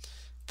same.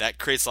 That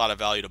creates a lot of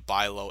value to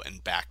buy low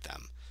and back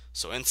them.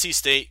 So NC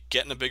State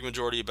getting a big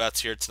majority of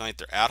bets here tonight.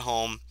 They're at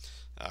home.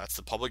 It's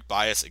the public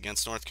bias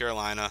against North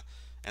Carolina.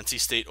 NC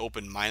State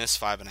opened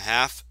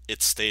 -5.5.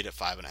 It stayed at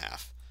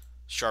 5.5.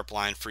 Sharp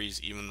line freeze,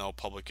 even though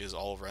public is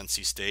all over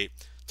NC State.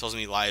 Tells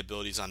me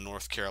liabilities on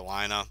North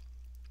Carolina.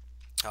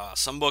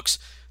 Some books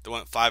that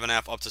went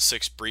 5.5 up to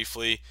 6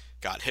 briefly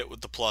got hit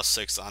with the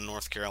 +6 on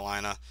North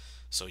Carolina.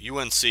 So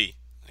UNC,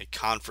 a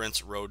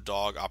conference road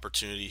dog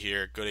opportunity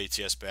here. Good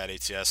ATS, bad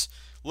ATS.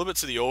 A little bit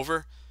to the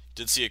over.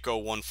 Did see it go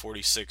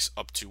 146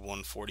 up to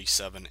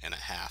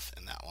 147.5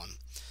 in that one.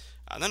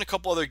 And then a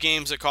couple other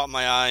games that caught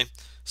my eye,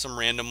 some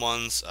random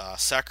ones.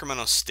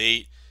 Sacramento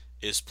State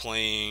is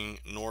playing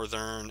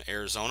Northern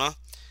Arizona,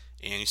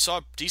 and you saw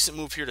a decent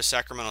move here to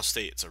Sacramento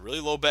State. It's a really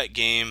low bet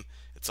game.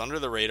 It's under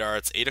the radar.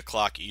 It's 8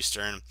 o'clock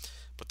Eastern,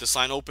 but this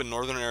line opened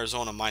Northern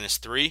Arizona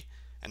 -3,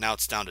 and now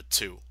it's down to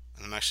 2.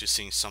 And I'm actually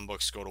seeing some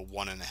books go to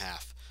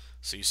 1.5.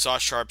 So you saw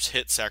sharps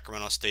hit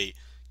Sacramento State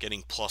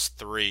getting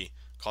 +3,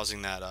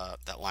 causing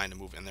that line to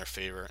move in their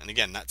favor. And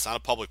again, that's not a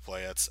public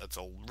play. That's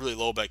a really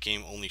low bet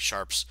game. Only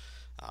sharps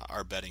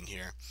are betting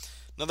here.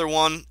 Another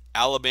one,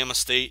 Alabama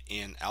State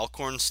and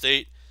Alcorn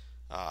State.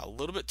 A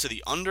little bit to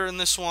the under in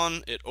this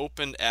one. It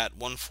opened at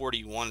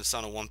 141. It's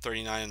down to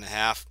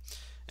 139.5.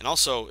 And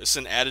also, it's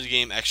an added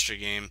game, extra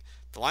game.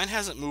 The line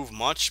hasn't moved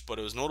much, but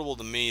it was notable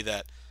to me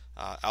that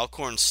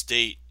Alcorn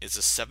State is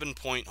a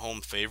 7-point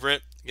home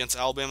favorite against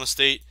Alabama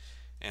State.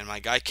 And my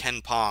guy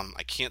Ken Palm,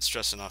 I can't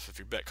stress enough, if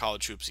you bet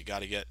college hoops, you got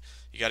to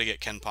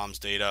get Ken Palm's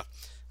data.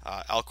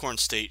 Alcorn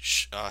State,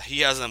 he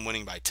has them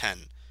winning by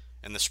 10,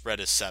 and the spread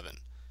is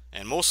 7.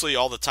 And mostly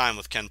all the time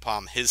with Ken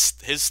Palm, his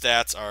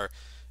stats are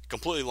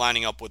completely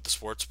lining up with the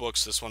sports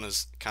books. This one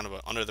is kind of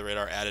an under the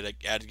radar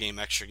added game,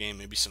 extra game,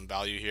 maybe some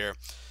value here.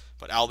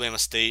 But Alabama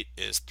State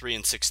is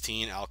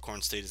 3-16.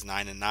 Alcorn State is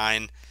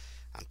 9-9.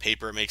 On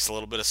paper, it makes a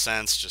little bit of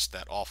sense. Just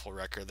that awful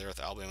record there with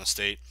Alabama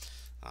State.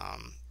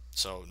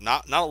 So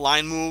not a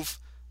line move,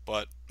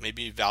 but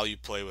maybe value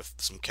play with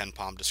some Ken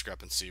Palm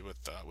discrepancy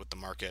with the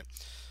market.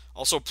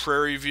 Also,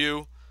 Prairie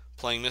View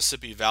playing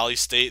Mississippi Valley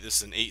State. This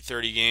is an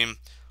 8:30 game.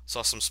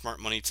 Saw some smart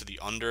money to the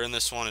under in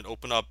this one. It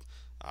opened up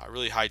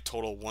really high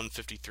total,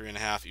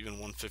 153.5, even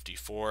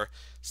 154.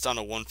 It's down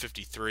to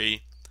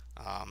 153.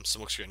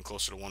 Some books are getting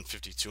closer to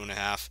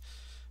 152.5.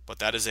 But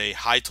that is a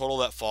high total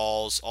that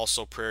falls.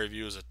 Also, Prairie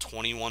View is a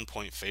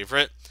 21-point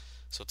favorite.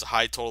 So it's a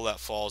high total that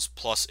falls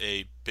plus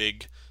a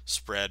big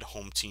spread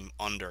home team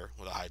under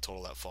with a high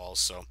total that falls.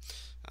 So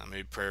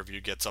maybe Prairie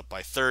View gets up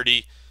by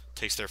 30,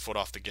 takes their foot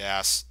off the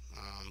gas,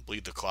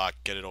 bleed the clock,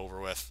 get it over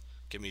with.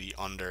 Give me the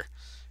under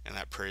and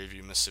that Prairie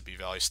View Mississippi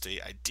Valley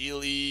State.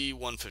 Ideally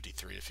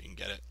 153 if you can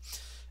get it.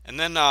 And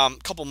then a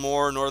couple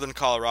more. Northern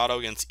Colorado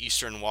against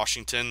Eastern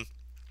Washington.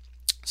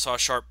 Saw a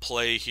sharp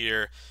play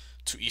here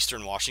to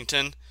Eastern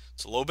Washington.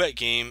 It's a low bet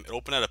game. It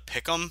opened at a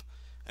pick'em,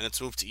 and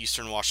it's moved to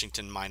Eastern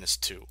Washington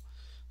 -2.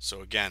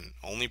 So again,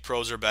 only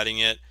pros are betting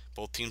it.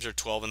 Both teams are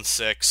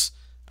 12-6.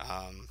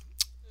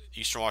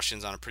 Eastern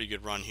Washington's on a pretty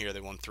good run here.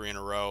 They won 3 in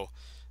a row.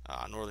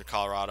 Northern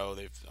Colorado,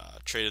 they've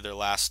traded their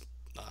last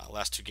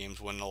 2 games,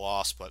 win a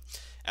loss, but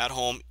at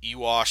home,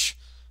 Ewash,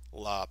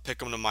 pick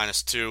them to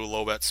 -2,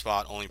 low bet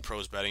spot, only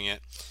pros betting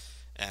it.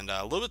 And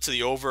a little bit to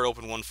the over,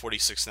 open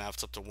 146.5,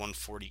 it's up to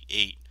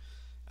 148.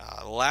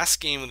 The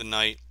last game of the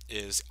night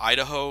is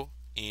Idaho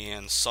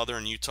and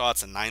Southern Utah.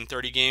 It's a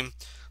 9:30 game.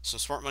 Some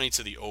smart money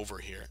to the over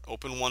here.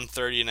 Open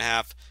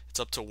 130.5, it's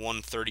up to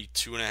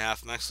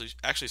 132.5. I'm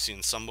actually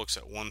seeing some books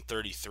at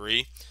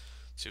 133.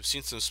 So you've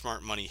seen some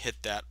smart money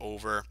hit that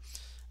over.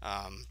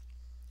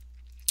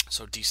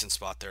 So decent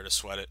spot there to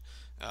sweat it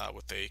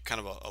with a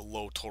kind of a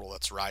low total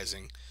that's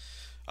rising.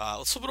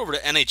 Let's flip it over to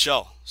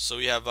NHL. So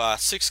we have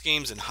 6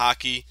 games in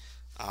hockey.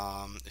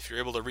 If you're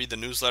able to read the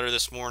newsletter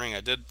this morning,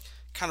 I did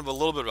kind of a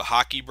little bit of a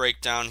hockey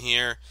breakdown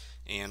here,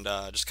 and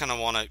just kind of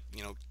want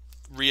to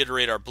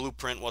reiterate our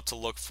blueprint, what to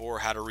look for,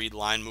 how to read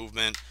line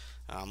movement.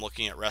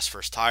 Looking at rest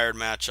versus tired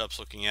matchups,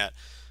 looking at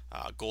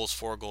goals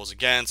for, goals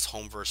against,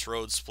 home versus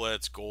road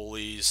splits,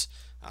 goalies,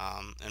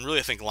 and really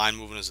I think line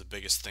movement is the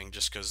biggest thing,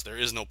 just because there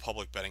is no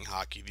public betting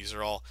hockey. These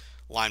are all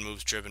line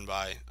moves driven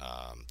by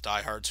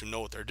diehards who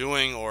know what they're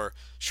doing, or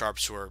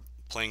sharps who are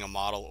playing a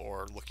model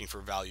or looking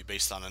for value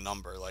based on a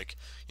number. Like,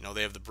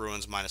 they have the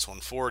Bruins minus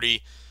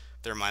 140,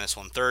 they're minus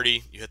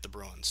 130, you hit the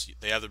Bruins.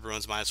 They have the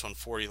Bruins minus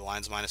 140, the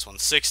line's minus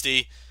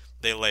 160,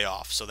 they lay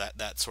off. So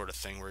that sort of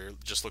thing where you're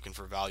just looking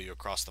for value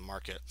across the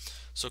market.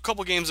 So a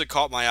couple games that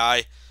caught my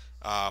eye.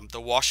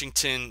 The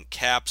Washington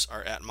Caps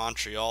are at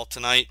Montreal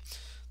tonight.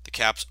 The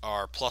Caps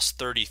are plus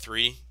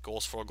 33,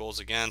 goals for, goals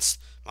against.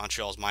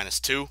 Montreal's minus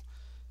 2.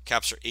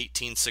 Caps are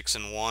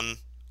 18-6-1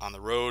 on the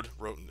road,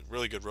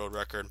 really good road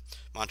record.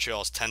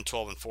 Montreal is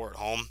 10-12-4 at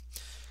home.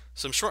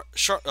 Some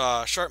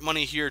sharp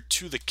money here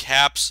to the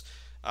Caps.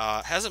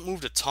 Hasn't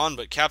moved a ton,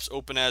 but Caps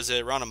open as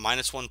around a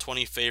minus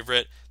 120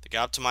 favorite. They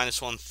got up to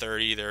minus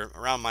 130. They're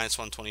around minus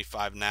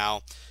 125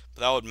 now.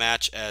 But that would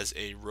match as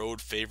a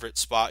road favorite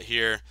spot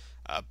here,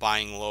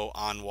 buying low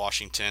on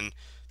Washington.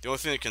 The only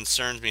thing that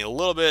concerns me a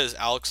little bit is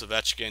Alex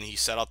Ovechkin. He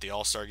set out the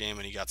All-Star game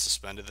and he got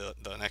suspended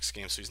the next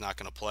game, so he's not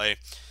going to play.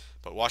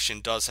 But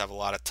Washington does have a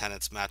lot of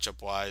tenets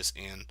matchup-wise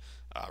and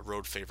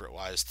road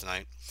favorite-wise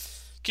tonight.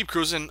 Keep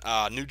cruising.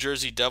 New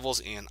Jersey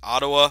Devils and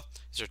Ottawa.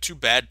 These are 2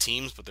 bad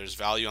teams, but there's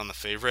value on the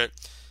favorite.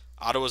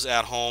 Ottawa's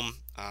at home.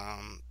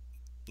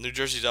 New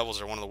Jersey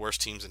Devils are one of the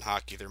worst teams in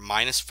hockey. They're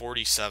minus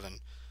 47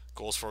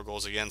 goals for,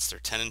 goals against. They're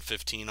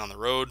 10-15 on the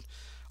road.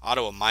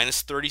 Ottawa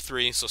minus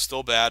 33, so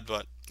still bad,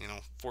 but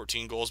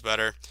 14 goals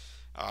better.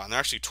 And they're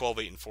actually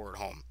 12-8-4 at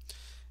home.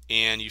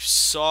 And you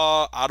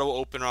saw Ottawa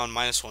open around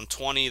minus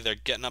 120. They're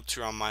getting up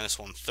to around minus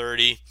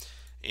 130.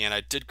 And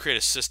I did create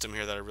a system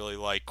here that I really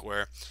like,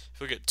 where if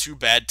you look at 2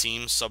 bad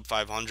teams, sub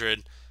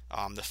 500,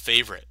 the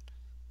favorite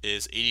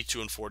is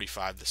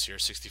 82-45 this year,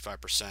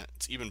 65%.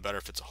 It's even better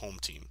if it's a home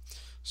team.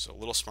 So a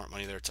little smart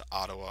money there to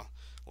Ottawa,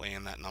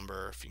 laying that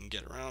number. If you can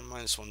get around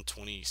minus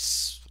 120,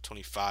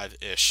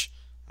 25-ish,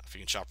 if you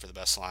can shop for the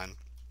best line.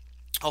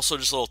 Also,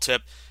 just a little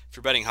tip, if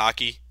you're betting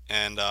hockey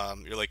and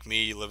you're like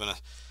me, you live in a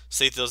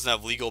state that doesn't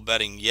have legal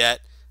betting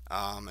yet,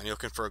 and you're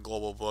looking for a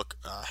global book,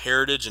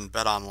 Heritage and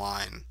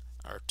BetOnline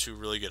are 2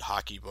 really good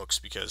hockey books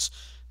because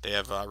they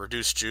have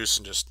reduced juice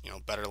and just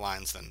better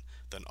lines than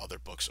other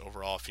books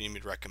overall. If you need me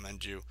to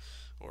recommend you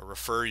or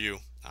refer you,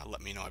 let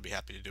me know. I'd be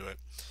happy to do it.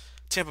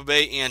 Tampa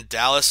Bay and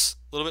Dallas,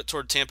 a little bit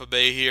toward Tampa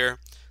Bay here.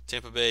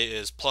 Tampa Bay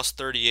is plus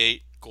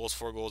 38, goals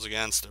for, goals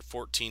against. They're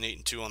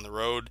 14-8-2 on the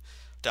road.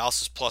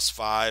 Dallas is plus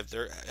 5.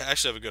 They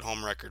actually have a good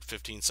home record,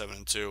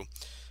 15-7-2.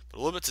 But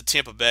a little bit to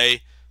Tampa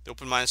Bay. They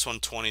open minus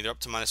 120. They're up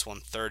to minus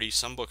 130.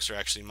 Some books are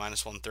actually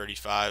minus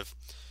 135.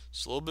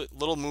 So a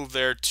little move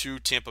there to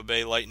Tampa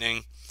Bay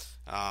Lightning.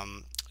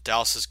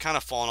 Dallas has kind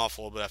of fallen off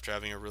a little bit after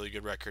having a really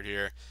good record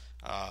here.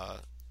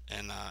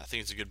 And I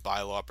think it's a good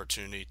buy low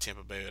opportunity.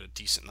 Tampa Bay at a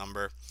decent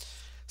number.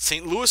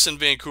 St. Louis and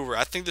Vancouver.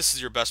 I think this is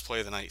your best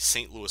play of the night.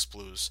 St. Louis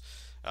Blues.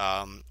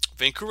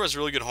 Vancouver has a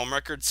really good home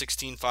record,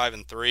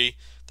 16-5-3.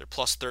 They're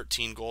plus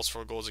 13 goals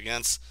for, goals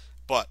against.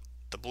 But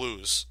the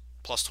Blues,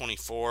 plus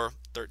 24,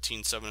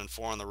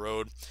 13-7-4 on the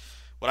road.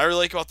 What I really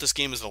like about this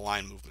game is the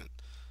line movement.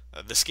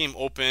 This game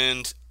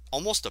opened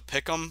almost a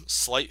pick'em,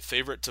 slight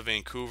favorite to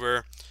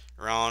Vancouver,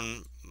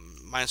 around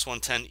minus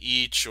 110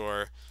 each,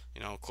 or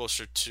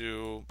closer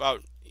to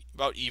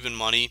about even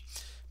money.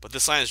 But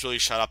this line has really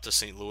shot up to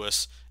St.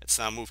 Louis. It's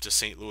now moved to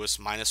St. Louis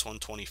minus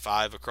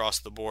 125 across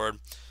the board.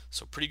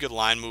 So pretty good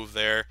line move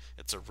there.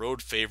 It's a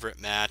road favorite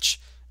match.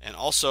 And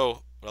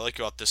also, what I like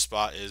about this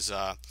spot is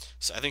I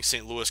think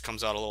St. Louis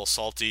comes out a little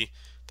salty.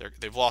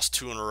 They've lost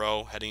 2 in a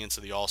row heading into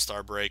the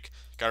All-Star break.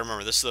 Got to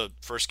remember, this is the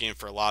first game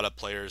for a lot of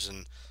players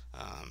in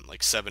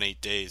like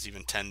 7-8 days,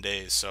 even 10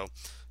 days. So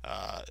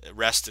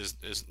rest is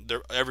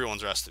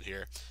everyone's rested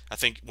here. I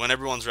think when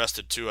everyone's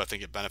rested too, I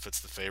think it benefits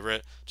the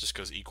favorite, just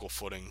because equal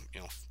footing,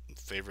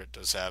 favorite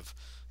does have,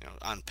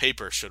 on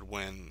paper should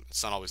win.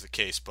 It's not always the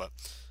case, but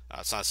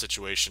it's not a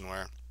situation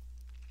where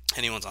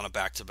anyone's on a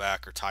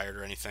back-to-back or tired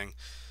or anything.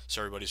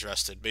 So everybody's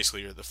rested.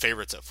 Basically, you're the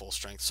favorites at full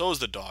strength. So is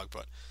the dog,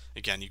 but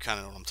again, you kind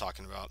of know what I'm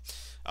talking about.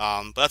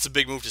 But that's a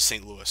big move to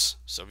St. Louis.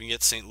 So if you can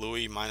get St.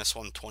 Louis minus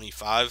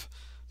 125,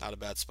 not a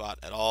bad spot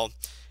at all.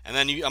 And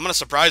then I'm going to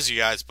surprise you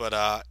guys,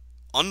 but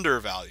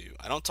undervalue.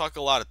 I don't talk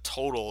a lot of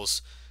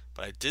totals,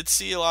 But I did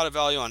see a lot of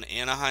value on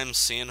Anaheim,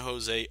 San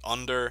Jose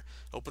under.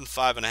 Opened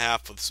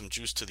 5.5 with some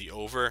juice to the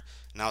over.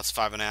 Now it's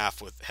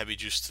 5.5 with heavy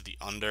juice to the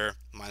under.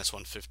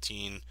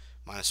 -115,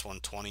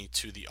 -120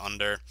 to the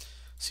under.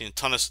 Seeing a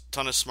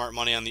ton of smart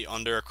money on the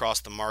under across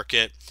the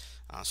market,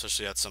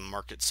 especially at some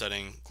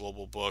market-setting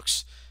global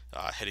books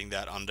hitting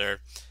that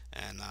under.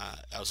 And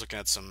I was looking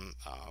at some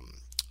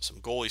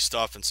goalie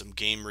stuff and some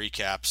game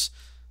recaps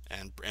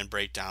and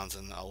breakdowns,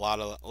 and a lot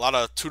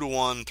of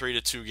 2-1,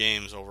 3-2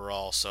 games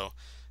overall. So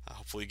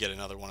hopefully get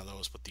another one of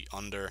those. But the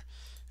under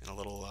in a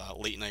little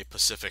late night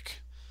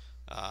Pacific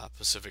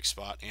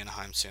spot,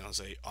 Anaheim, San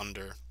Jose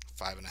under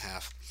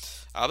 5.5.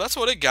 That's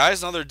what it,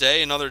 guys. Another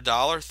day, another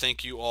dollar.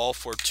 Thank you all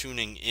for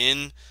tuning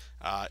in.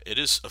 It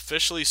is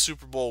officially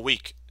Super Bowl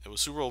week. It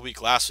was Super Bowl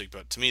week last week,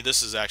 but to me,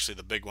 this is actually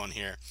the big one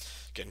here.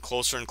 Getting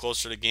closer and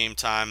closer to game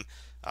time.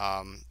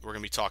 We're going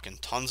to be talking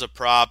tons of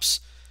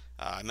props.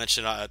 I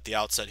mentioned at the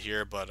outset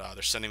here, but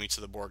they're sending me to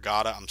the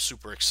Borgata. I'm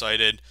super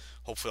excited.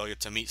 Hopefully I'll get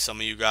to meet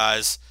some of you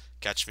guys.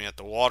 Catch me at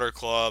the Water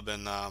Club,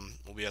 and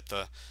we'll be at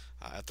the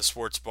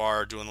sports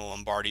bar doing the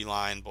Lombardi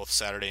line both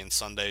Saturday and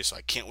Sunday, so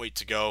I can't wait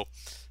to go.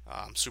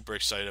 I'm super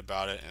excited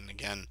about it, and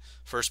again,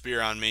 first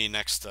beer on me,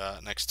 next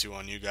two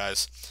on you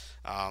guys.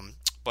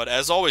 But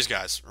as always,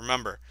 guys,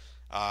 remember,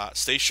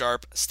 stay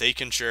sharp, stay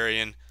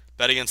contrarian,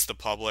 bet against the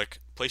public,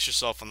 place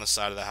yourself on the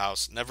side of the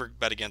house, never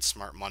bet against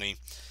smart money.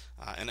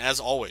 And as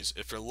always,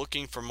 if you're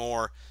looking for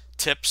more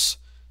tips,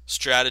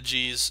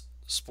 strategies,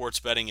 sports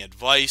betting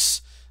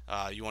advice,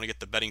 you want to get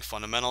the betting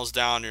fundamentals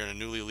down, you're in a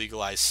newly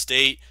legalized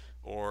state,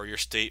 or your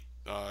state,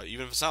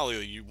 even if it's not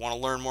legal, you want to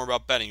learn more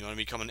about betting, you want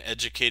to become an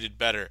educated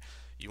bettor,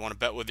 you want to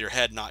bet with your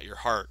head, not your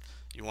heart,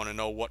 you want to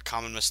know what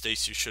common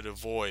mistakes you should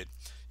avoid,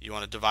 you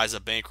want to devise a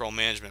bankroll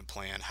management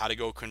plan, how to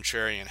go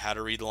contrarian, how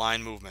to read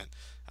line movement,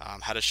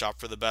 how to shop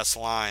for the best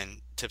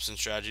line, tips and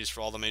strategies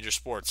for all the major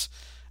sports.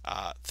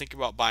 Think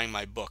about buying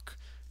my book,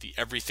 The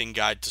Everything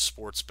Guide to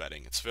Sports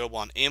Betting. It's available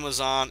on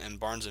Amazon and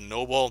Barnes &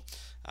 Noble,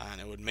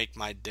 and it would make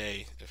my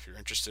day if you're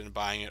interested in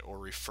buying it or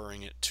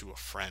referring it to a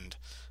friend.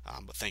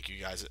 But thank you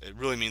guys. It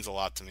really means a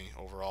lot to me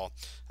overall.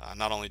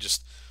 Not only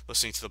just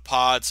listening to the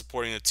pod,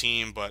 supporting the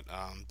team, but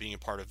being a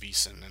part of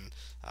VSiN. And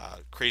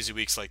crazy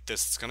weeks like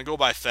this, it's going to go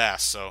by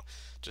fast. So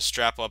just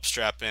strap up,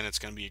 strap in. It's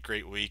going to be a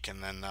great week.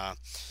 And then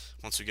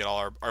once we get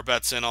all our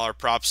bets in, all our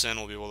props in,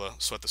 we'll be able to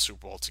sweat the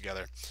Super Bowl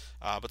together.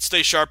 But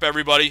stay sharp,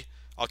 everybody.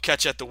 I'll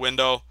catch you at the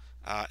window.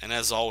 And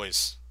as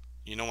always,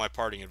 you know my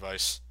parting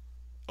advice.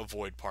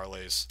 Avoid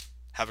parlays.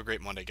 Have a great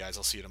Monday, guys.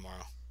 I'll see you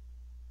tomorrow.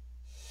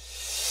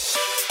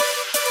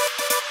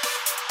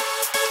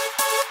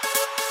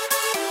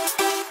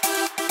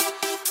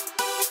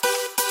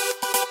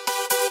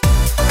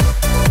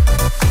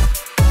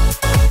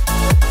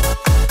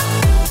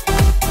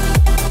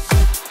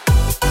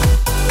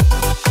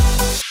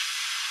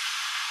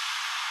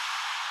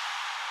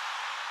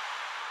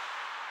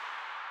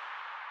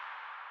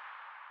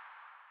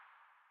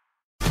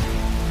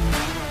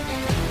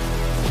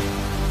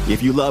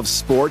 If you love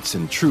sports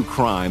and true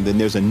crime, then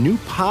there's a new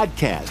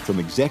podcast from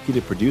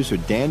executive producer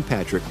Dan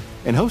Patrick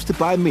and hosted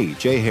by me,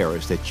 Jay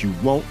Harris, that you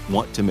won't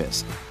want to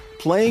miss.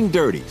 Playing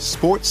Dirty: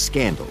 Sports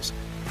Scandals.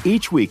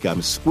 Each week,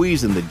 I'm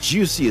squeezing the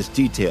juiciest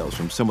details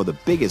from some of the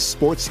biggest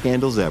sports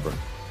scandals ever.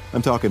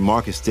 I'm talking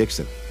Marcus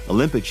Dixon,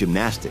 Olympic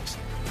gymnastics,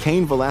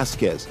 Cain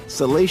Velasquez,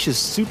 salacious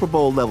Super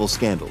Bowl-level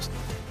scandals.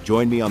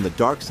 Join me on the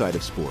dark side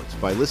of sports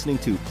by listening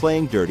to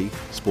Playing Dirty: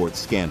 Sports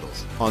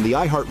Scandals on the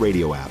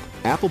iHeartRadio app,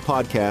 Apple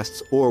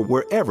Podcasts, or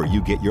wherever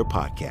you get your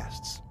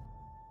podcasts.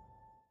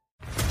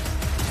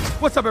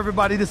 What's up,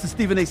 everybody? This is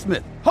Stephen A.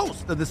 Smith,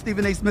 host of the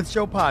Stephen A. Smith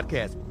Show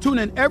podcast. Tune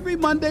in every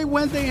Monday,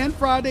 Wednesday, and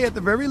Friday at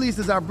the very least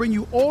as I bring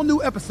you all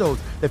new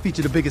episodes that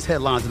feature the biggest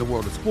headlines in the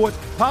world of sports,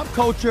 pop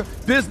culture,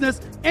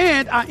 business,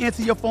 and I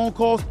answer your phone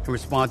calls and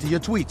respond to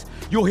your tweets.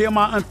 You'll hear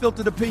my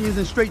unfiltered opinions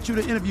and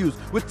straight-shooter interviews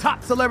with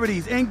top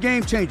celebrities and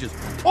game changers.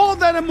 All of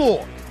that and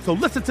more. So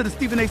listen to the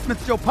Stephen A.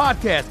 Smith Show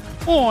podcast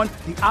on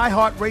the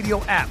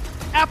iHeartRadio app,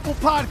 Apple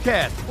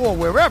Podcasts, or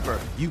wherever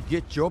you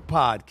get your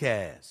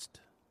podcast.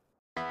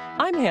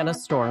 I'm Hannah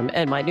Storm,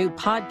 and my new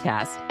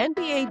podcast,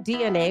 NBA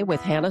DNA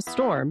with Hannah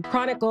Storm,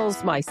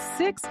 chronicles my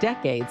 6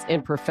 decades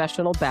in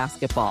professional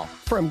basketball.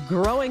 From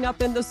growing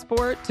up in the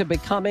sport to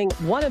becoming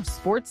one of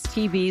sports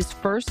TV's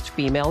first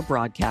female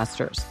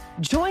broadcasters.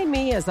 Join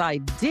me as I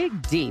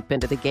dig deep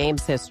into the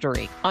game's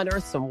history,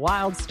 unearth some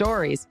wild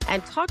stories,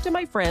 and talk to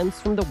my friends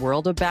from the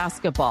world of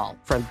basketball,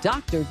 from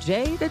Dr.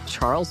 J to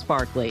Charles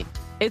Barkley.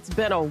 It's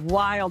been a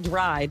wild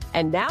ride,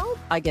 and now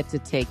I get to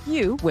take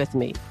you with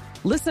me.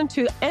 Listen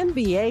to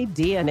NBA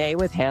DNA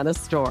with Hannah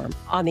Storm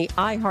on the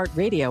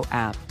iHeartRadio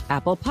app,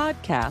 Apple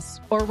Podcasts,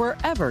 or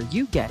wherever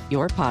you get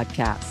your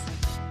podcasts.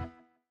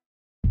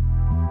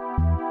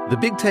 The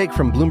Big Take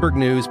from Bloomberg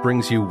News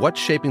brings you what's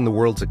shaping the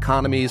world's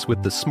economies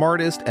with the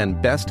smartest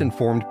and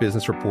best-informed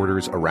business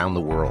reporters around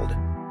the world.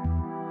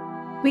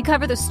 We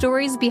cover the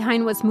stories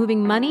behind what's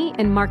moving money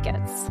and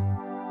markets,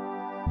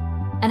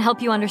 and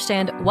help you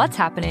understand what's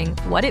happening,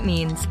 what it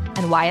means,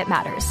 and why it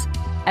matters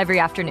every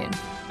afternoon.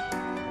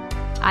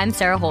 I'm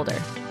Sarah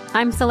Holder.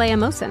 I'm Saleha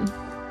Mohsin.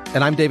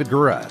 And I'm David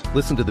Gura.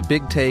 Listen to The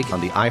Big Take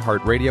on the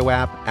iHeartRadio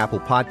app,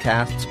 Apple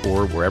Podcasts,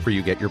 or wherever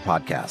you get your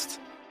podcasts.